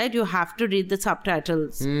subtitles, right? You have to read the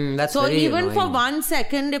subtitles. That's so very even annoying. For 1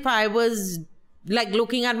 second, if I was like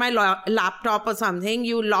looking at my laptop or something,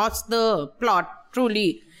 you lost the plot,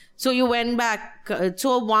 truly. So you went back.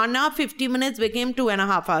 So 1 hour, 50 minutes became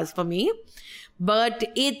 2.5 hours for me. But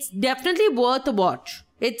it's definitely worth a watch.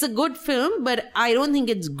 It's a good film, but I don't think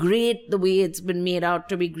it's great the way it's been made out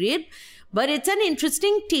to be great. But it's an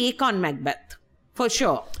interesting take on Macbeth, for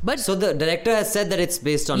sure. But so the director has said that it's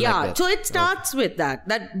based on Macbeth. Yeah, so it starts with that.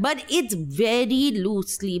 But it's very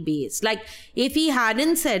loosely based. Like, if he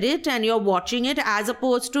hadn't said it and you're watching it, as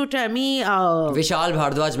opposed to, tell me... Vishal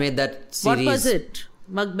Bhardwaj made that series. What was it?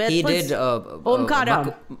 Macbeth He was... did...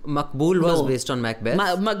 Omkara. Makbul was based on Macbeth.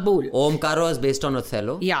 Makbul. Omkara was based on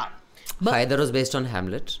Othello. Yeah. But, Haidar was based on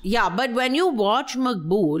Hamlet. Yeah, but when you watch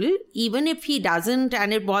Makbul, even if he doesn't,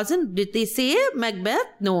 and it wasn't, did they say Macbeth?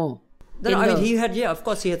 No. He had, of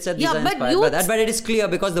course, he had said these are inspired by that. But it is clear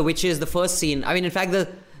because the witches, the first scene, in fact,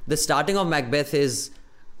 the starting of Macbeth is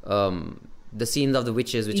the scenes of the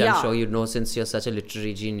witches, which I'm sure you know since you're such a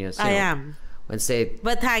literary genius. I am.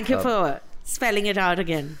 But thank you for spelling it out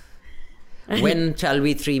again. When shall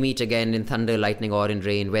we three meet again in thunder, lightning, or in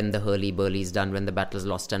rain? When the hurly-burly's done, when the battle's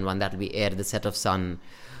lost and won, that'll be ere the set of sun.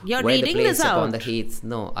 You're where reading the this out? Upon the heaths.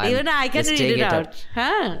 No, even I can read it out.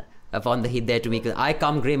 Huh? Upon the heath there to meet. I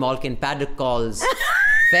come, grey Malkin, paddock calls.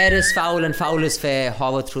 Fair is foul and foul is fair.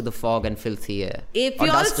 Hover through the fog and filthy air. If you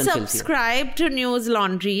all subscribe to News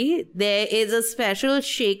Laundry, there is a special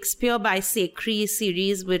Shakespeare by Seaspiracy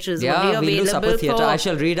series, which is only available for... I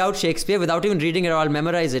shall read out Shakespeare without even reading it. I'll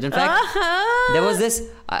memorize it. In fact, there was this...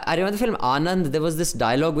 I remember the film Anand. There was this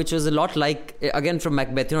dialogue which was a lot like, again from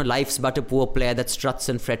Macbeth, life's but a poor player that struts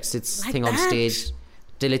and frets its thing on stage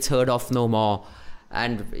till it's heard of no more.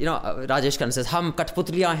 And, Rajesh Khanna says, Hum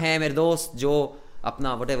Katputliyan hain mere dost jo...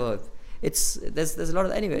 Apna, whatever. There's a lot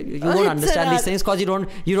of... Anyway, you won't understand these things because you don't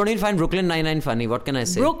even find Brooklyn Nine-Nine funny. What can I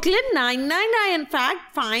say? Brooklyn Nine-Nine, I in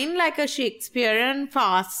fact find like a Shakespearean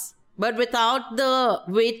farce, but without the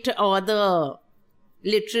wit or the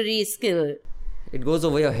literary skill. It goes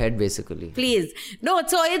over your head, basically. Please. No,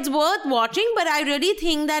 so it's worth watching, but I really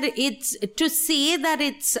think that it's... To say that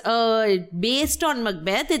it's based on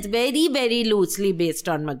Macbeth, it's very, very loosely based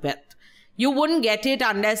on Macbeth. You wouldn't get it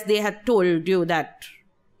unless they had told you that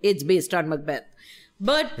it's based on Macbeth.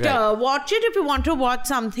 But watch it if you want to watch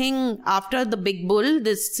something after The Big Bull.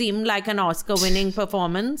 This seemed like an Oscar-winning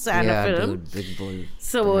performance and a film. Dude, Big Bull.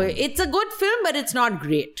 So it's a good film, but it's not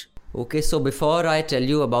great. Okay, so before I tell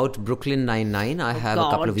you about Brooklyn Nine-Nine, I have a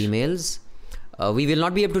couple of emails. We will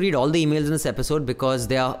not be able to read all the emails in this episode because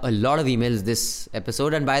there are a lot of emails this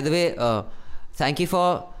episode. And by the way, thank you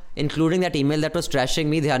for... including that email that was trashing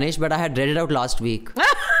me, Dhyanesh, but I had read it out last week.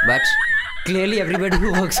 But clearly everybody who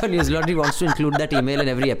works on News Laundry wants to include that email in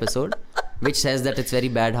every episode, which says that it's very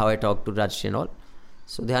bad how I talk to Rajshi and all.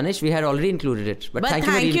 So Dhyanesh, we had already included it. But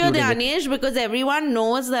thank you Dhyanesh, because everyone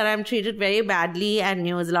knows that I'm treated very badly at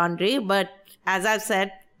News Laundry. But as I've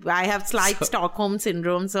said, I have slight Stockholm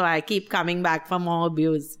syndrome, so I keep coming back for more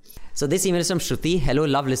abuse. So this email is from Shruti. Hello,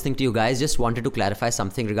 love listening to you guys. Just wanted to clarify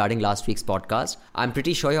something regarding last week's podcast. I'm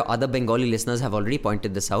pretty sure your other Bengali listeners have already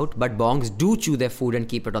pointed this out, but bongs do chew their food and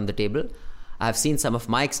keep it on the table. I have seen some of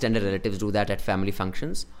my extended relatives do that at family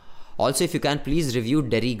functions. Also, if you can, please review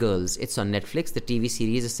Derry Girls. It's on Netflix. The TV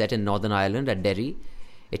series is set in Northern Ireland at Derry.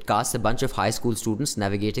 It casts a bunch of high school students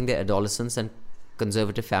navigating their adolescence and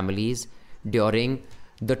conservative families during...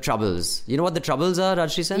 the Troubles. You know what the Troubles are,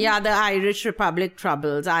 Rajshi Sen? Yeah, the Irish Republic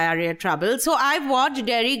Troubles, IRA Troubles. So I've watched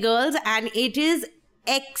Derry Girls and it is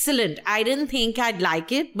excellent. I didn't think I'd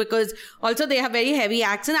like it because also they have very heavy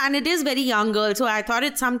accent and it is very young girls. So I thought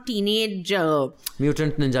it's some teenage...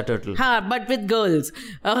 Mutant Ninja Turtle. But with girls.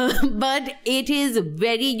 But it is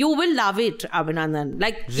very... You will love it, Abhinandan.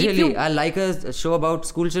 Like, really? I like a show about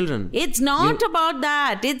school children. It's not about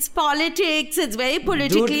that. It's politics. It's very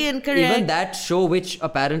politically incorrect. Even that show, which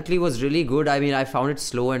apparently was really good, I found it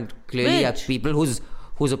slow and clearly people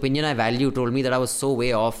whose opinion I value told me that I was so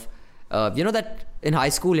way off. You know that in high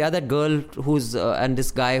school, that girl who's and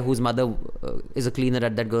this guy whose mother is a cleaner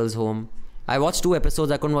at that girl's home. I watched 2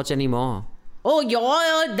 episodes. I couldn't watch any more.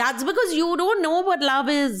 Oh, that's because you don't know what love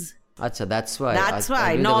is. Achha, that's why. That's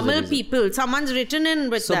why. Normal people. Someone's written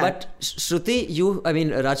in with that. But Shruti,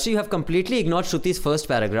 Rajshi, you have completely ignored Shruti's first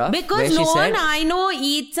paragraph. Because no one I know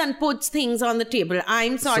eats and puts things on the table.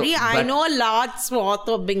 I'm sorry, I know a large swath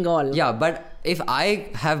of Bengal. Yeah, but if I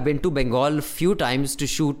have been to Bengal a few times to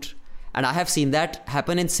shoot... And I have seen that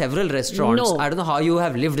happen in several restaurants. No. I don't know how you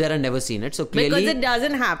have lived there and never seen it. So clearly... Because it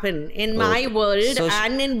doesn't happen in my world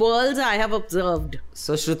and in worlds I have observed.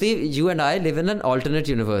 So Shruti, you and I live in an alternate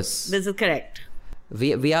universe. This is correct.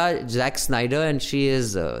 We are Zack Snyder and she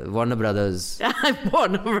is Warner Brothers. I'm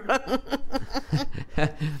Warner Brothers.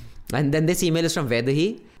 And then this email is from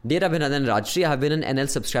Vedahi. Dear Abhinandan and Rajshri, I have been an NL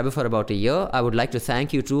subscriber for about a year. I would like to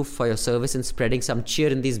thank you too for your service in spreading some cheer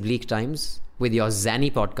in these bleak times with your Zany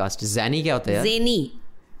podcast. Zany क्या होता है यार?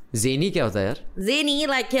 Zany क्या होता है यार? Zany,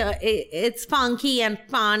 like it's funky and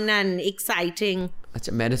fun and exciting.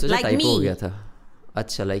 अच्छा, मैंने सोचा typo हो गया था.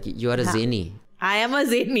 अच्छा, like you are a zany. I am a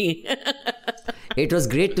zany. It was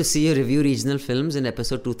great to see you review regional films in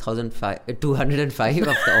episode 205 of the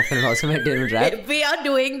Often and Awesome Entertainment Rap. We are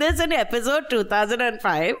doing this in episode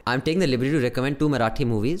 2005. I'm taking the liberty to recommend 2 Marathi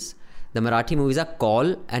movies. The Marathi movies are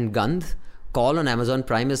Call and Gandh. Call on Amazon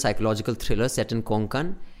Prime is a psychological thriller set in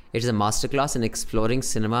Konkan. It is a masterclass in exploring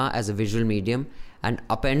cinema as a visual medium and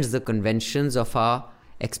upends the conventions of our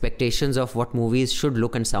expectations of what movies should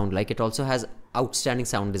look and sound like. It also has outstanding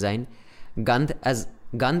sound design. Gandh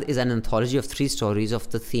is an anthology of 3 stories of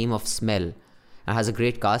the theme of smell and has a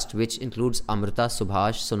great cast which includes Amrita,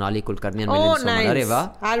 Subhash, Sonali Kulkarni and Milind Soman. Nice.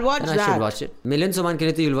 Areva. I'll watch that. I should watch it. Milind Soman ke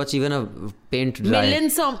liye to you'll watch even a paint dry.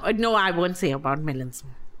 No, I won't say about Milind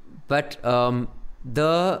Soman. But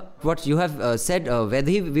what you have said,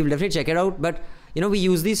 Vedhi, we will definitely check it out. But we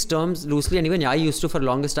use these terms loosely, and even I used to for the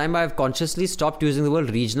longest time. I've consciously stopped using the word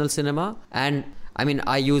regional cinema, and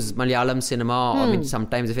I use Malayalam cinema. Or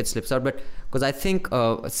sometimes if it slips out, but because I think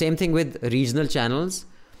same thing with regional channels,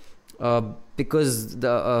 because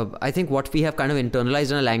I think what we have kind of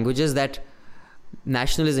internalized in our language is that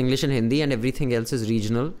national is English and Hindi, and everything else is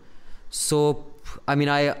regional. So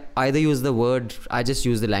I either use the word, I just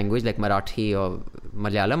use the language like Marathi or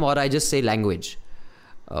Malayalam, or I just say language,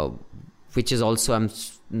 which is also I'm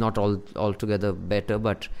not altogether better,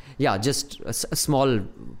 but yeah, just a small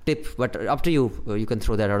tip. But up to you. You can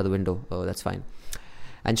throw that out of the window. That's fine.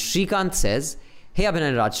 And Shrikant says, "Hey Abhinay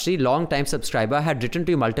and Rajshri, long time subscriber. I had written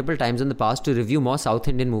to you multiple times in the past to review more South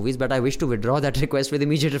Indian movies, but I wish to withdraw that request with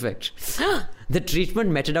immediate effect. The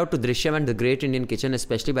treatment meted out to Drishyam and The Great Indian Kitchen,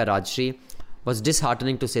 especially by Rajshri, was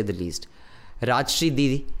disheartening to say the least. Rajshri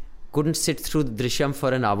Didi couldn't sit through Drishyam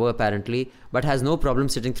for an hour apparently, but has no problem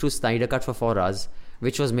sitting through Snyder Cut for 4 hours,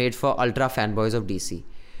 which was made for ultra fanboys of DC.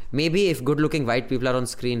 Maybe if good-looking white people are on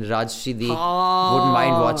screen, Rajshri Didi wouldn't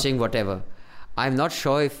mind watching whatever. I'm not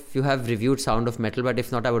sure if you have reviewed Sound of Metal, but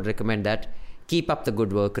if not, I would recommend that. Keep up the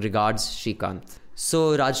good work. Regards, Shrikant."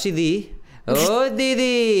 So, Rajshri Didi, oh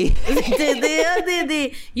Didi. Didi, oh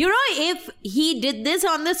Didi. If he did this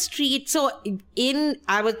on the street,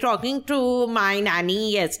 I was talking to my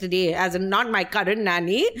nanny yesterday, as in not my current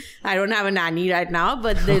nanny. I don't have a nanny right now,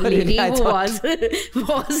 but the lady who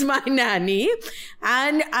was my nanny.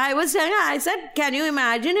 And I was telling her, I said, can you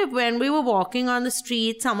imagine if when we were walking on the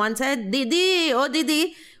street, someone said, Didi, oh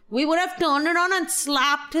Didi, we would have turned around and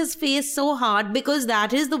slapped his face so hard, because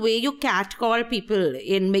that is the way you catcall people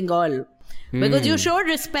in Bengal. Because you show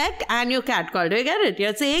respect and you catcall. Do you get it?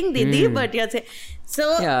 You're saying Didi, but you're saying...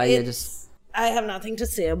 So, I have nothing to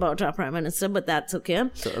say about our Prime Minister, but that's okay.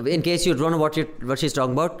 So, in case you don't know what she's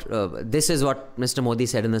talking about, this is what Mr. Modi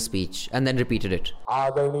said in the speech, and then repeated it.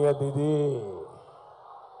 Adaniya Didi.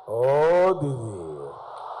 Oh, Didi.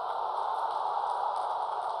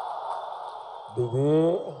 Didi.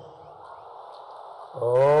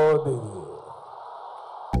 Oh, Didi.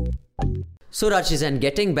 So Rajshri, and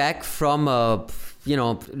getting back from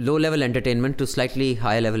low-level entertainment to slightly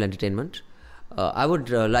higher-level entertainment, I would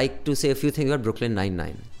like to say a few things about Brooklyn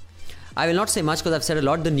Nine-Nine. I will not say much because I've said a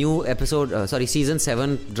lot. The new season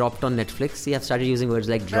 7 dropped on Netflix. See, I've started using words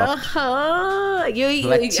like dropped.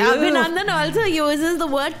 Abhinandan also uses the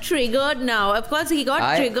word triggered now. Of course, he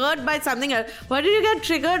got triggered by something else. What did you get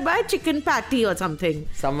triggered by? Chicken patty or something?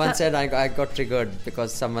 Someone said I got triggered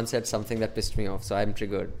because someone said something that pissed me off. So I'm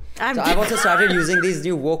triggered. I've also started using these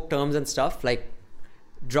new woke terms and stuff like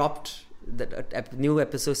dropped. The new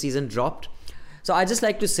episode season dropped. So I just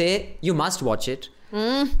like to say you must watch it.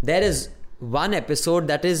 There is one episode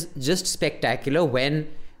that is just spectacular when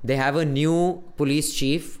they have a new police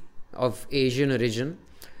chief of Asian origin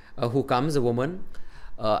who comes, a woman,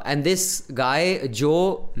 and this guy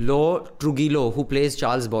Joe Lo Trujillo, who plays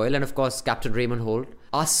Charles Boyle, and of course Captain Raymond Holt,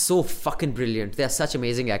 are so fucking brilliant. They are such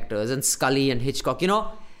amazing actors. And Scully and Hitchcock,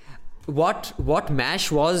 what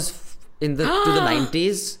MASH was in to the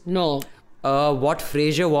 90s, no, what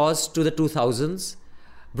Frasier was to the 2000s,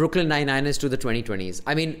 Brooklyn Nine-Nine is to the 2020s.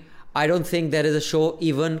 I mean, I don't think there is a show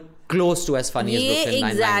even close to as funny as Brooklyn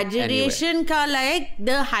Nine-Nine. Exaggeration ka like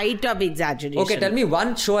the height of exaggeration. Okay, tell me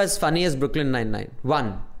one show as funny as Brooklyn Nine-Nine.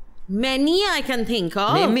 One. Many I can think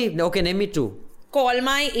of. Name me 2. Call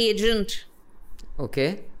My Agent.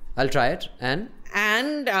 Okay, I'll try it. And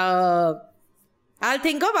I'll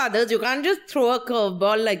think of others. You can't just throw a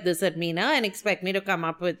curveball like this at me and expect me to come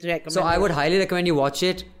up with recommendations. So I would highly recommend you watch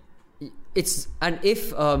it. If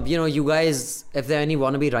you guys, if there are any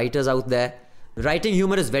wannabe writers out there, writing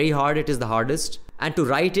humor is very hard. It is the hardest. And to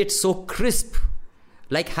write it so crisp,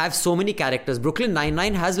 like have so many characters. Brooklyn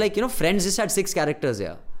Nine-Nine has Friends just had 6 characters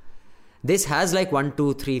here. This has 1,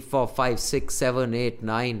 2, 3, 4, 5, 6, 7, 8,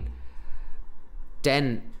 9,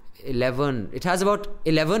 10, 11. It has about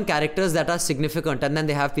 11 characters that are significant, and then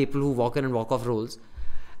they have people who walk in and walk off roles.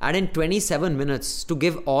 And in 27 minutes, to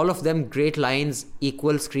give all of them great lines,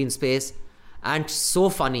 equal screen space, and so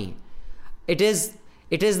funny. It is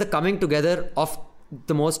the coming together of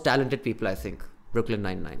the most talented people, I think. Brooklyn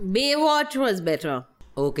Nine-Nine. Baywatch was better.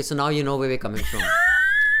 Okay, so now you know where we're coming from.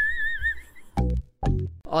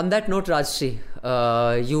 On that note, Rajshri,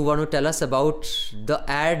 you want to tell us about the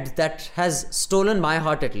ad that has stolen my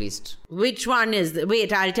heart at least. Which one is...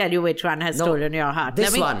 Wait, I'll tell you which one has stolen your heart.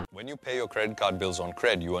 This one. When you pay your credit card bills on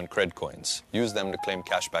Cred, you earn Cred coins. Use them to claim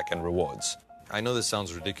cashback and rewards. I know this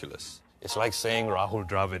sounds ridiculous. It's like saying Rahul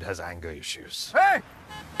Dravid has anger issues. Hey!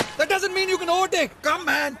 That doesn't mean you can overtake. Come,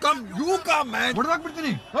 man. Come. You come, man. What about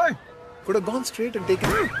Brittany? Hey! Could have gone straight and taken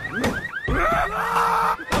it.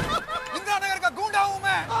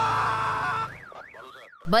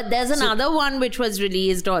 But there's another one which was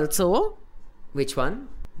released also. Which one?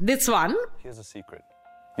 This one. Here's a secret.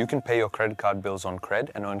 You can pay your credit card bills on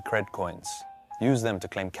Cred and earn Cred coins. Use them to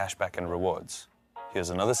claim cashback and rewards.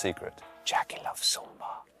 Here's another secret. Jackie loves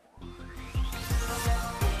Zumba.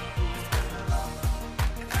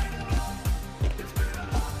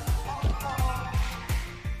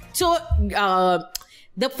 So,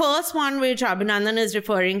 the first one which Abhinandan is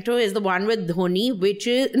referring to is the one with Dhoni, which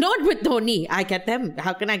is... Not with Dhoni. I get them.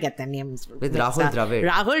 How can I get their names? With Rahul Dravid.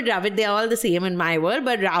 Rahul Dravid. They're all the same in my world.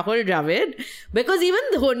 But Rahul Dravid. Because even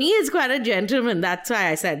Dhoni is quite a gentleman. That's why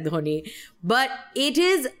I said Dhoni. But it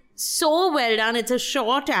is... so well done. It's a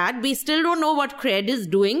short ad. We still don't know what Cred is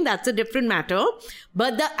doing. That's a different matter.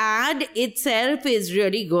 But the ad itself is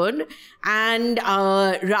really good. And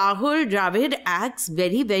Rahul Dravid acts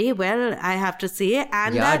very, very well, I have to say.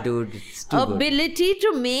 And that dude, it's too ability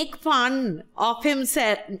to make fun of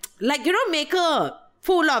himself. Like, make a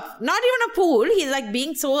fool of... Not even a fool. He's like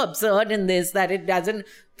being so absurd in this that it doesn't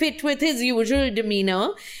fit with his usual demeanor,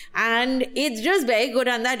 and it's just very good.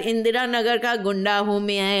 And that Indira Nagar ka gunda hu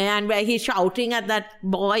main hai, and where he's shouting at that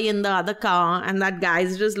boy in the other car, and that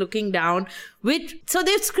guy's just looking down. So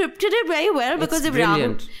they've scripted it very well, because if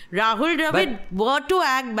Rahul Dravid were to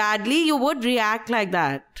act badly, you would react like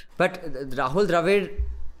that. But Rahul Dravid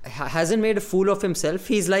hasn't made a fool of himself.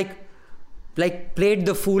 He's like played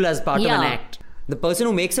the fool as part of an act. The person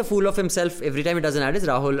who makes a fool of himself every time he does an ad is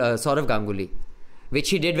Saurav Ganguly, which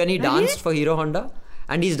he did when he danced for Hero Honda.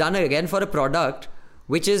 And he's done it again for a product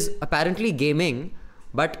which is apparently gaming,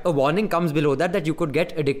 but a warning comes below that you could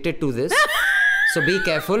get addicted to this. So be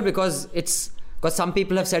careful, because some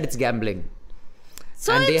people have said it's gambling.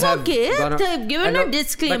 So and it's okay. They've given a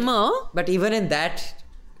disclaimer. But even in that,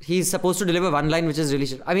 he's supposed to deliver one line which is really...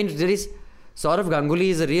 I mean, Saurav Ganguly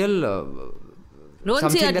is a real...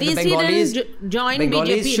 Don't say, at least he didn't join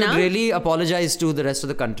Bengalis BJP, should really apologize to the rest of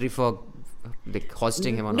the country for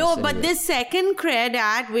hosting him on. No, but this second Cred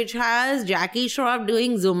ad, which has Jackie Shroff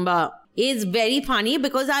doing Zumba, is very funny,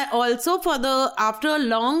 because I also, after a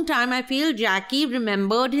long time, I feel Jackie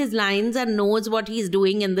remembered his lines and knows what he's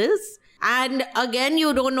doing in this. And again,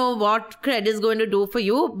 you don't know what Cred is going to do for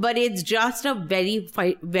you, but it's just a very,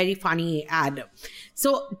 very funny ad.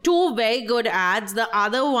 So, two very good ads. The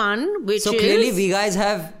other one, which So clearly we guys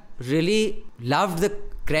have really loved the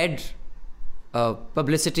Cred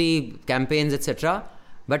publicity campaigns, etc.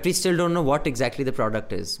 But we still don't know what exactly the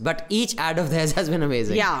product is. But each ad of theirs has been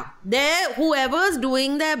amazing. Yeah. Whoever's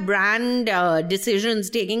doing their brand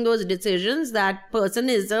decisions, taking those decisions, that person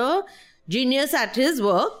is a genius at his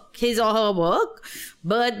work, his or her work.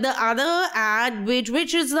 But the other ad,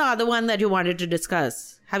 which is the other one that you wanted to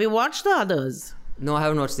discuss? Have you watched the others? No, I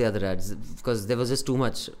haven't watched the other ads, because there was just too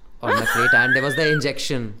much on my plate, and there was the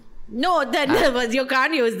injection. No, there was. You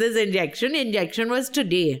can't use this injection. Injection was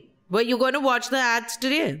today. Were you going to watch the ads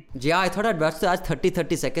today? Yeah, I thought I'd watch the ads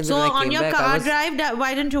 30 seconds. So when I came on your back, car drive,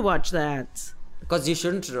 why didn't you watch the ads? Because you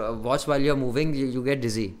shouldn't watch while you're moving. You get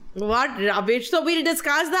dizzy. What rubbish. So we'll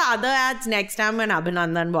discuss the other ads next time when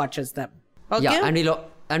Abhinandan watches them. Okay? Yeah,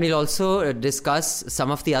 and we'll also discuss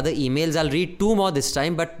some of the other emails. I'll read 2 more this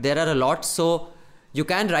time, but there are a lot. So you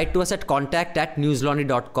can write to us at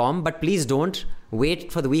contact@newslaundry.com, but please don't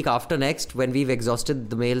wait for the week after next, when we've exhausted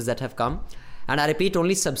the mails that have come. And I repeat,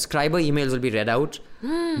 only subscriber emails will be read out,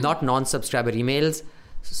 not non-subscriber emails.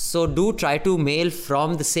 So do try to mail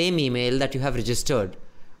from the same email that you have registered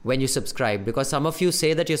when you subscribe, because some of you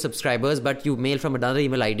say that you're subscribers, but you mail from another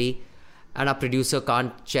email ID, and our producer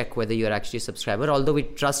can't check whether you're actually a subscriber, although we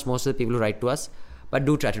trust most of the people who write to us. But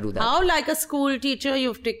do try to do that. How, like a school teacher,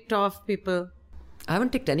 you've ticked off people? I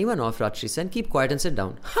haven't ticked anyone off, Rajshri Sen. Keep quiet and sit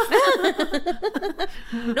down.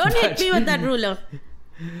 Don't hit me with that ruler.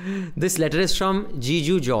 This letter is from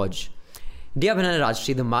Jiju George. Dear Abhinandan and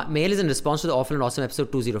Rajshri, the mail is in response to the Awful and Awesome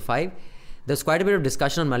episode 205. There's quite a bit of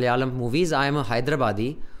discussion on Malayalam movies. I am a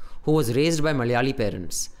Hyderabadi who was raised by Malayali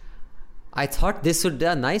parents. I thought this would...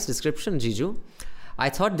 nice description, Jiju. I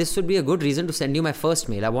thought this would be a good reason to send you my first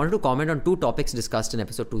mail. I wanted to comment on 2 topics discussed in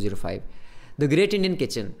episode 205. The Great Indian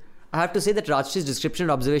Kitchen. I have to say that Rajshri's description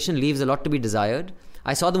and observation leaves a lot to be desired.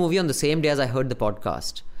 I saw the movie on the same day as I heard the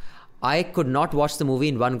podcast. I could not watch the movie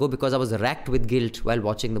in one go because I was racked with guilt while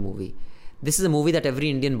watching the movie. This is a movie that every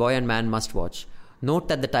Indian boy and man must watch. Note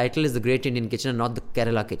that the title is The Great Indian Kitchen and not The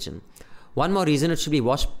Kerala Kitchen. One more reason it should be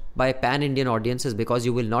watched by a pan-Indian audience is because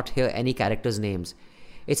you will not hear any characters' names.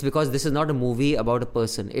 It's because this is not a movie about a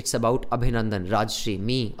person. It's about Abhinandan, Rajshri,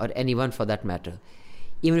 me, or anyone for that matter.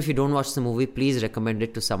 Even if you don't watch the movie, please recommend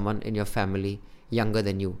it to someone in your family younger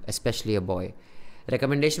than you, especially a boy.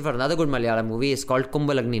 Recommendation for another good Malayalam movie is called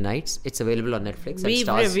Kumbhalagni Nights. It's available on Netflix.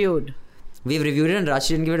 We've reviewed it and Rajshri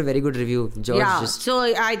didn't give it a very good review. So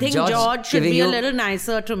I think George should be a little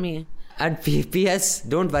nicer to me. And P.S.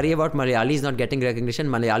 don't worry about Malayalis not getting recognition.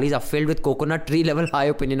 Malayalis are filled with coconut tree level high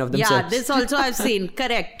opinion of themselves. Yeah, this also I've seen.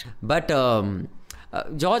 Correct. But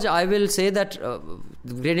George, I will say that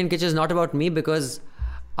the Great Indian Kitchen is not about me because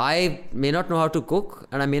I may not know how to cook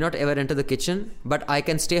and I may not ever enter the kitchen, but I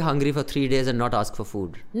can stay hungry for 3 days and not ask for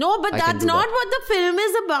food. No, but that's not what the film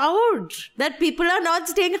is about. That people are not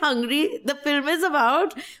staying hungry. The film is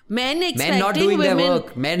about men expecting men not doing women. Their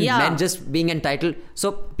work. Men just being entitled.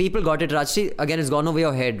 So people got it, Rajshri. Again, it's gone over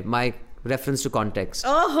your head. My reference to context.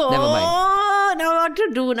 Oh, never mind. Now what to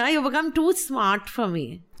do? Now you become too smart for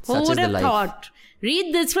me. Who would have thought?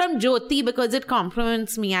 Read this from Jyoti because it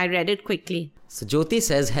compliments me. I read it quickly. So Jyoti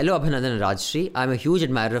says, hello Abhinandan and Rajshri. I'm a huge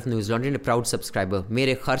admirer of News Laundry and a proud subscriber.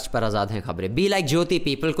 Mere kharch par azad hain khabrein. Be like Jyoti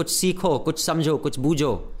people. Kuch seekho, kuch samjho, kuch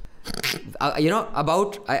boojo.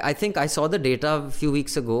 I think I saw the data a few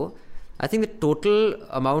weeks ago. I think the total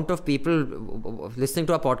amount of people listening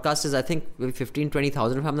to our podcast is, I think, maybe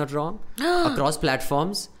 15,000-20,000 if I'm not wrong, across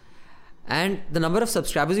platforms. And the number of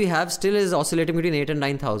subscribers we have still is oscillating between 8,000 and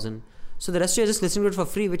 9,000. So the rest of you are just listening to it for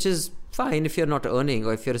free, which is fine. If you're not earning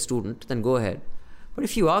or if you're a student, then go ahead. But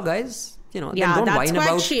if you are, guys, then don't whine about... Yeah, that's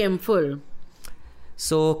quite shameful.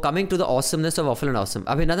 So coming to the awesomeness of Awful and Awesome.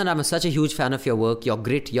 Abhinandan, I'm such a huge fan of your work, your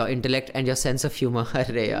grit, your intellect and your sense of humor.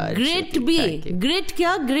 Grit bhi. Grit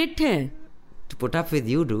kya grit hai? To put up with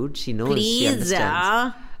you, dude. She knows. Please, she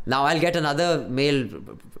understands. Now I'll get another mail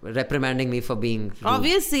reprimanding me for being rude.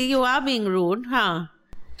 Obviously, you are being rude, huh?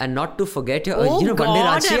 And not to forget your... Oh,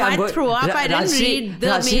 God, Rajshri, I threw up. I didn't read the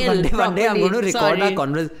mail properly. One day I'm going to record our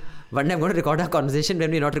conversation. One day I'm going to record our conversation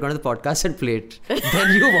when we're not recording the podcast and play it.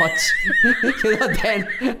 Then you watch. Then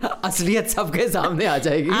asliyat sabke samne aa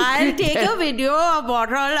jayegi. I'll take a video of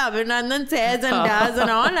what all Abhinandan says and does and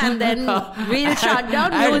all, and then we'll shut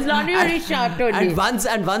down News Laundry or shut and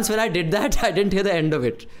once when I did that, I didn't hear the end of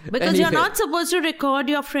it. Because you're not supposed to record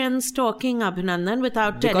your friends talking, Abhinandan,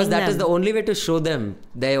 without telling them. Because that is the only way to show them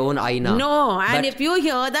their own aina. No, and if you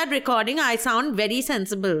hear that recording, I sound very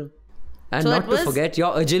sensible. And not to forget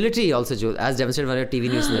your agility also, as demonstrated by your TV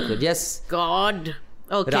news network. Yes. God.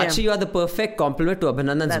 Okay. Rajshri, you are the perfect complement to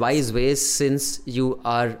Abhinandan's wise ways since you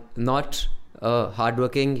are not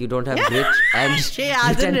hardworking, you don't have grit. And she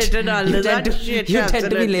hasn't written all this. You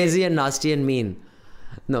tend to be lazy and nasty and mean.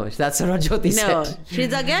 No, that's not what Jyoti said. No,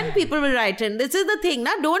 she's again, people will write in. This is the thing,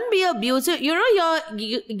 now don't be abusive. You know,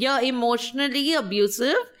 you're emotionally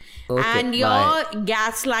abusive and you're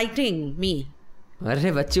gaslighting me.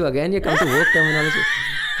 Arre, Bachu, again you come to work terminology.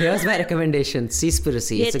 Here's my recommendation,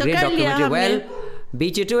 Seaspiracy. It's a great documentary. Well,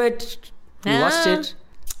 beat you to it. You watched it.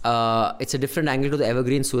 It's a different angle to the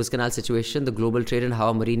evergreen Suez Canal situation, the global trade and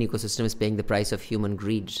how a marine ecosystem is paying the price of human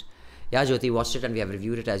greed. Yeah, Jyoti watched it and we have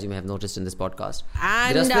reviewed it, as you may have noticed in this podcast.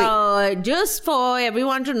 And just for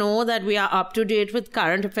everyone to know that we are up to date with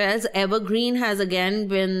current affairs, Evergreen has again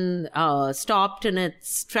been stopped in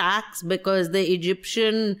its tracks because the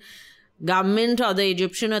Egyptian government or the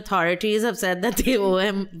Egyptian authorities have said that they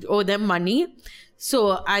owe them money.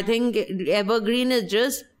 So I think Evergreen is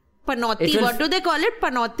just panoti. What do they call it?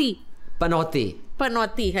 Panoti.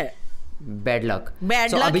 Panoti hai. Bad luck.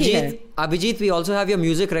 Bad luck. Abhijit, we also have your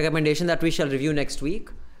music recommendation that we shall review next week.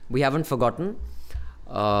 We haven't forgotten.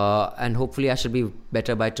 And hopefully I shall be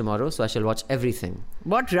better by tomorrow, so I shall watch everything.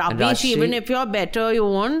 What rubbish, even if you're better, you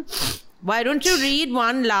won't. Why don't you read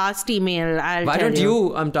one last email? Why don't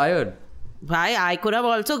you? I'm tired. Why? I could have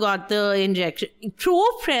also got the injection. True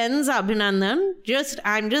friends, Abhinandan,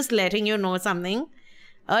 I'm just letting you know something.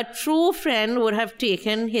 A true friend would have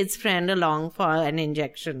taken his friend along for an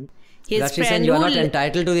injection. His friend you are not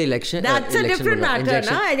entitled to the election. That's a different matter,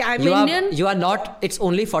 no? I'm Indian. You are not. It's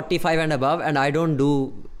only 45 and above, and I don't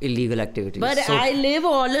do illegal activities. But so, I live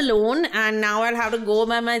all alone, and now I'll have to go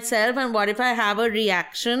by myself. And what if I have a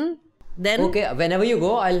reaction? Then okay, whenever you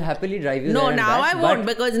go, I'll happily drive you there. No, and now back, I won't,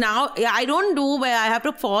 because now I don't do where I have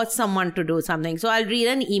to force someone to do something. So I'll read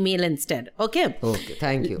an email instead. Okay? Okay,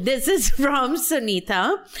 thank you. This is from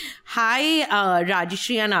Sunita. Hi,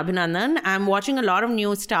 Rajeshri and Abhinandan. I'm watching a lot of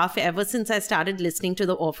new stuff ever since I started listening to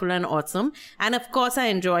The Awful and Awesome. And of course, I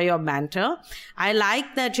enjoy your banter. I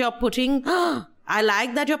like that you're putting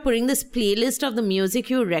this playlist of the music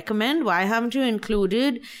you recommend. Why haven't you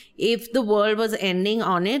included If the World Was Ending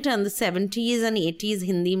on it and the 70s and 80s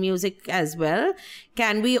Hindi music as well?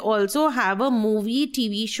 Can we also have a movie,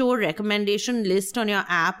 TV show recommendation list on your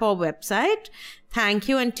app or website? Thank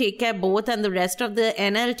you and take care both and the rest of the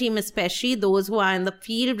NL team, especially those who are in the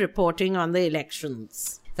field reporting on the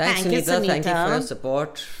elections. Thanks, Sunita. Thank you for your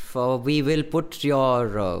support. We will put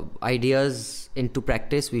your ideas into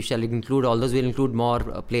practice. We shall include all those. We'll include more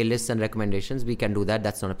playlists and recommendations. We can do that.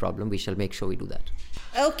 That's not a problem. We shall make sure we do that.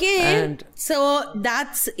 Okay. So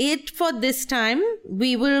that's it for this time.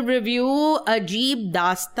 We will review Ajeeb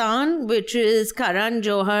Dastan, which is Karan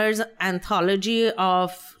Johar's anthology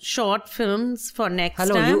of short films for next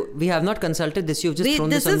time. Hello, we have not consulted this. You've just thrown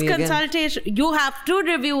this on me again. This is consultation. You have to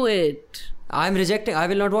review it. I'm rejecting. I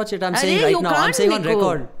will not watch it. I'm saying right now. I'm saying on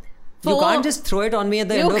record. You can't just throw it on me at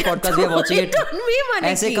the end of the podcast. We are watching it.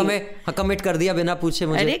 ऐसे commit कर दिया बिना पूछे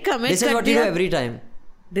मुझे. This is what you do every time.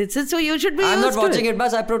 This is so you should be. I'm not watching it.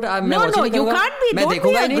 बस No, you can't be. Don't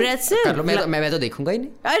be aggressive. मैं तो देखूंगा ही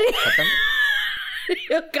नहीं.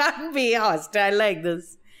 You can't be hostile like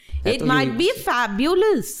this. It might be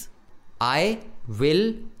fabulous. I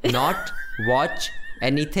will not watch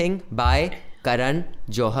anything by Karan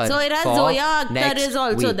Johar. So it has Zoya Akhtar is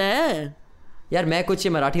also there. यार मैं कुछ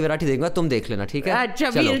मराठी देखूंगा तुम देख लेना ठीक है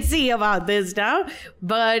अच्छा we'll see about this now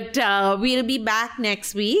but we'll be back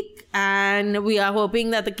next week and we are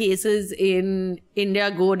hoping that the cases in India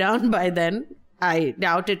go down by then. I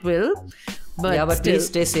doubt it will but please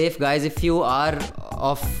stay safe guys. If you are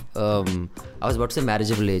of I was about to say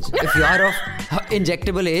marriageable age. If you are of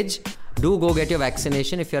injectable age, do go get your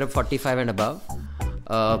vaccination if you're 45 and above.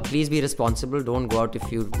 Please be responsible. Don't go out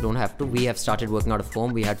if you don't have to. We have started working out of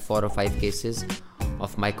home. We had 4 or 5 cases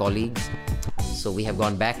of my colleagues. So we have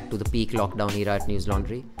gone back to the peak lockdown era at News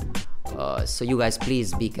Laundry. So you guys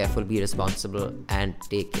please be careful, be responsible and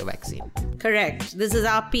take your vaccine. Correct. This is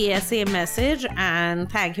our PSA message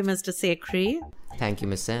and thank you Mr. Sekhri. Thank you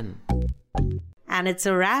Miss Sen. And it's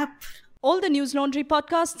a wrap. All the News Laundry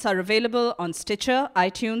podcasts are available on Stitcher,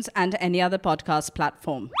 iTunes and any other podcast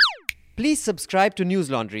platform. Please subscribe to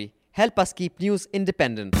News Laundry. Help us keep news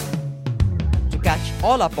independent. To catch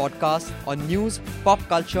all our podcasts on news, pop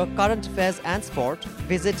culture, current affairs and sport,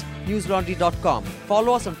 visit newslaundry.com.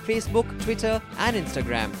 Follow us on Facebook, Twitter and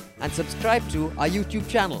Instagram and subscribe to our YouTube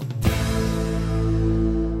channel.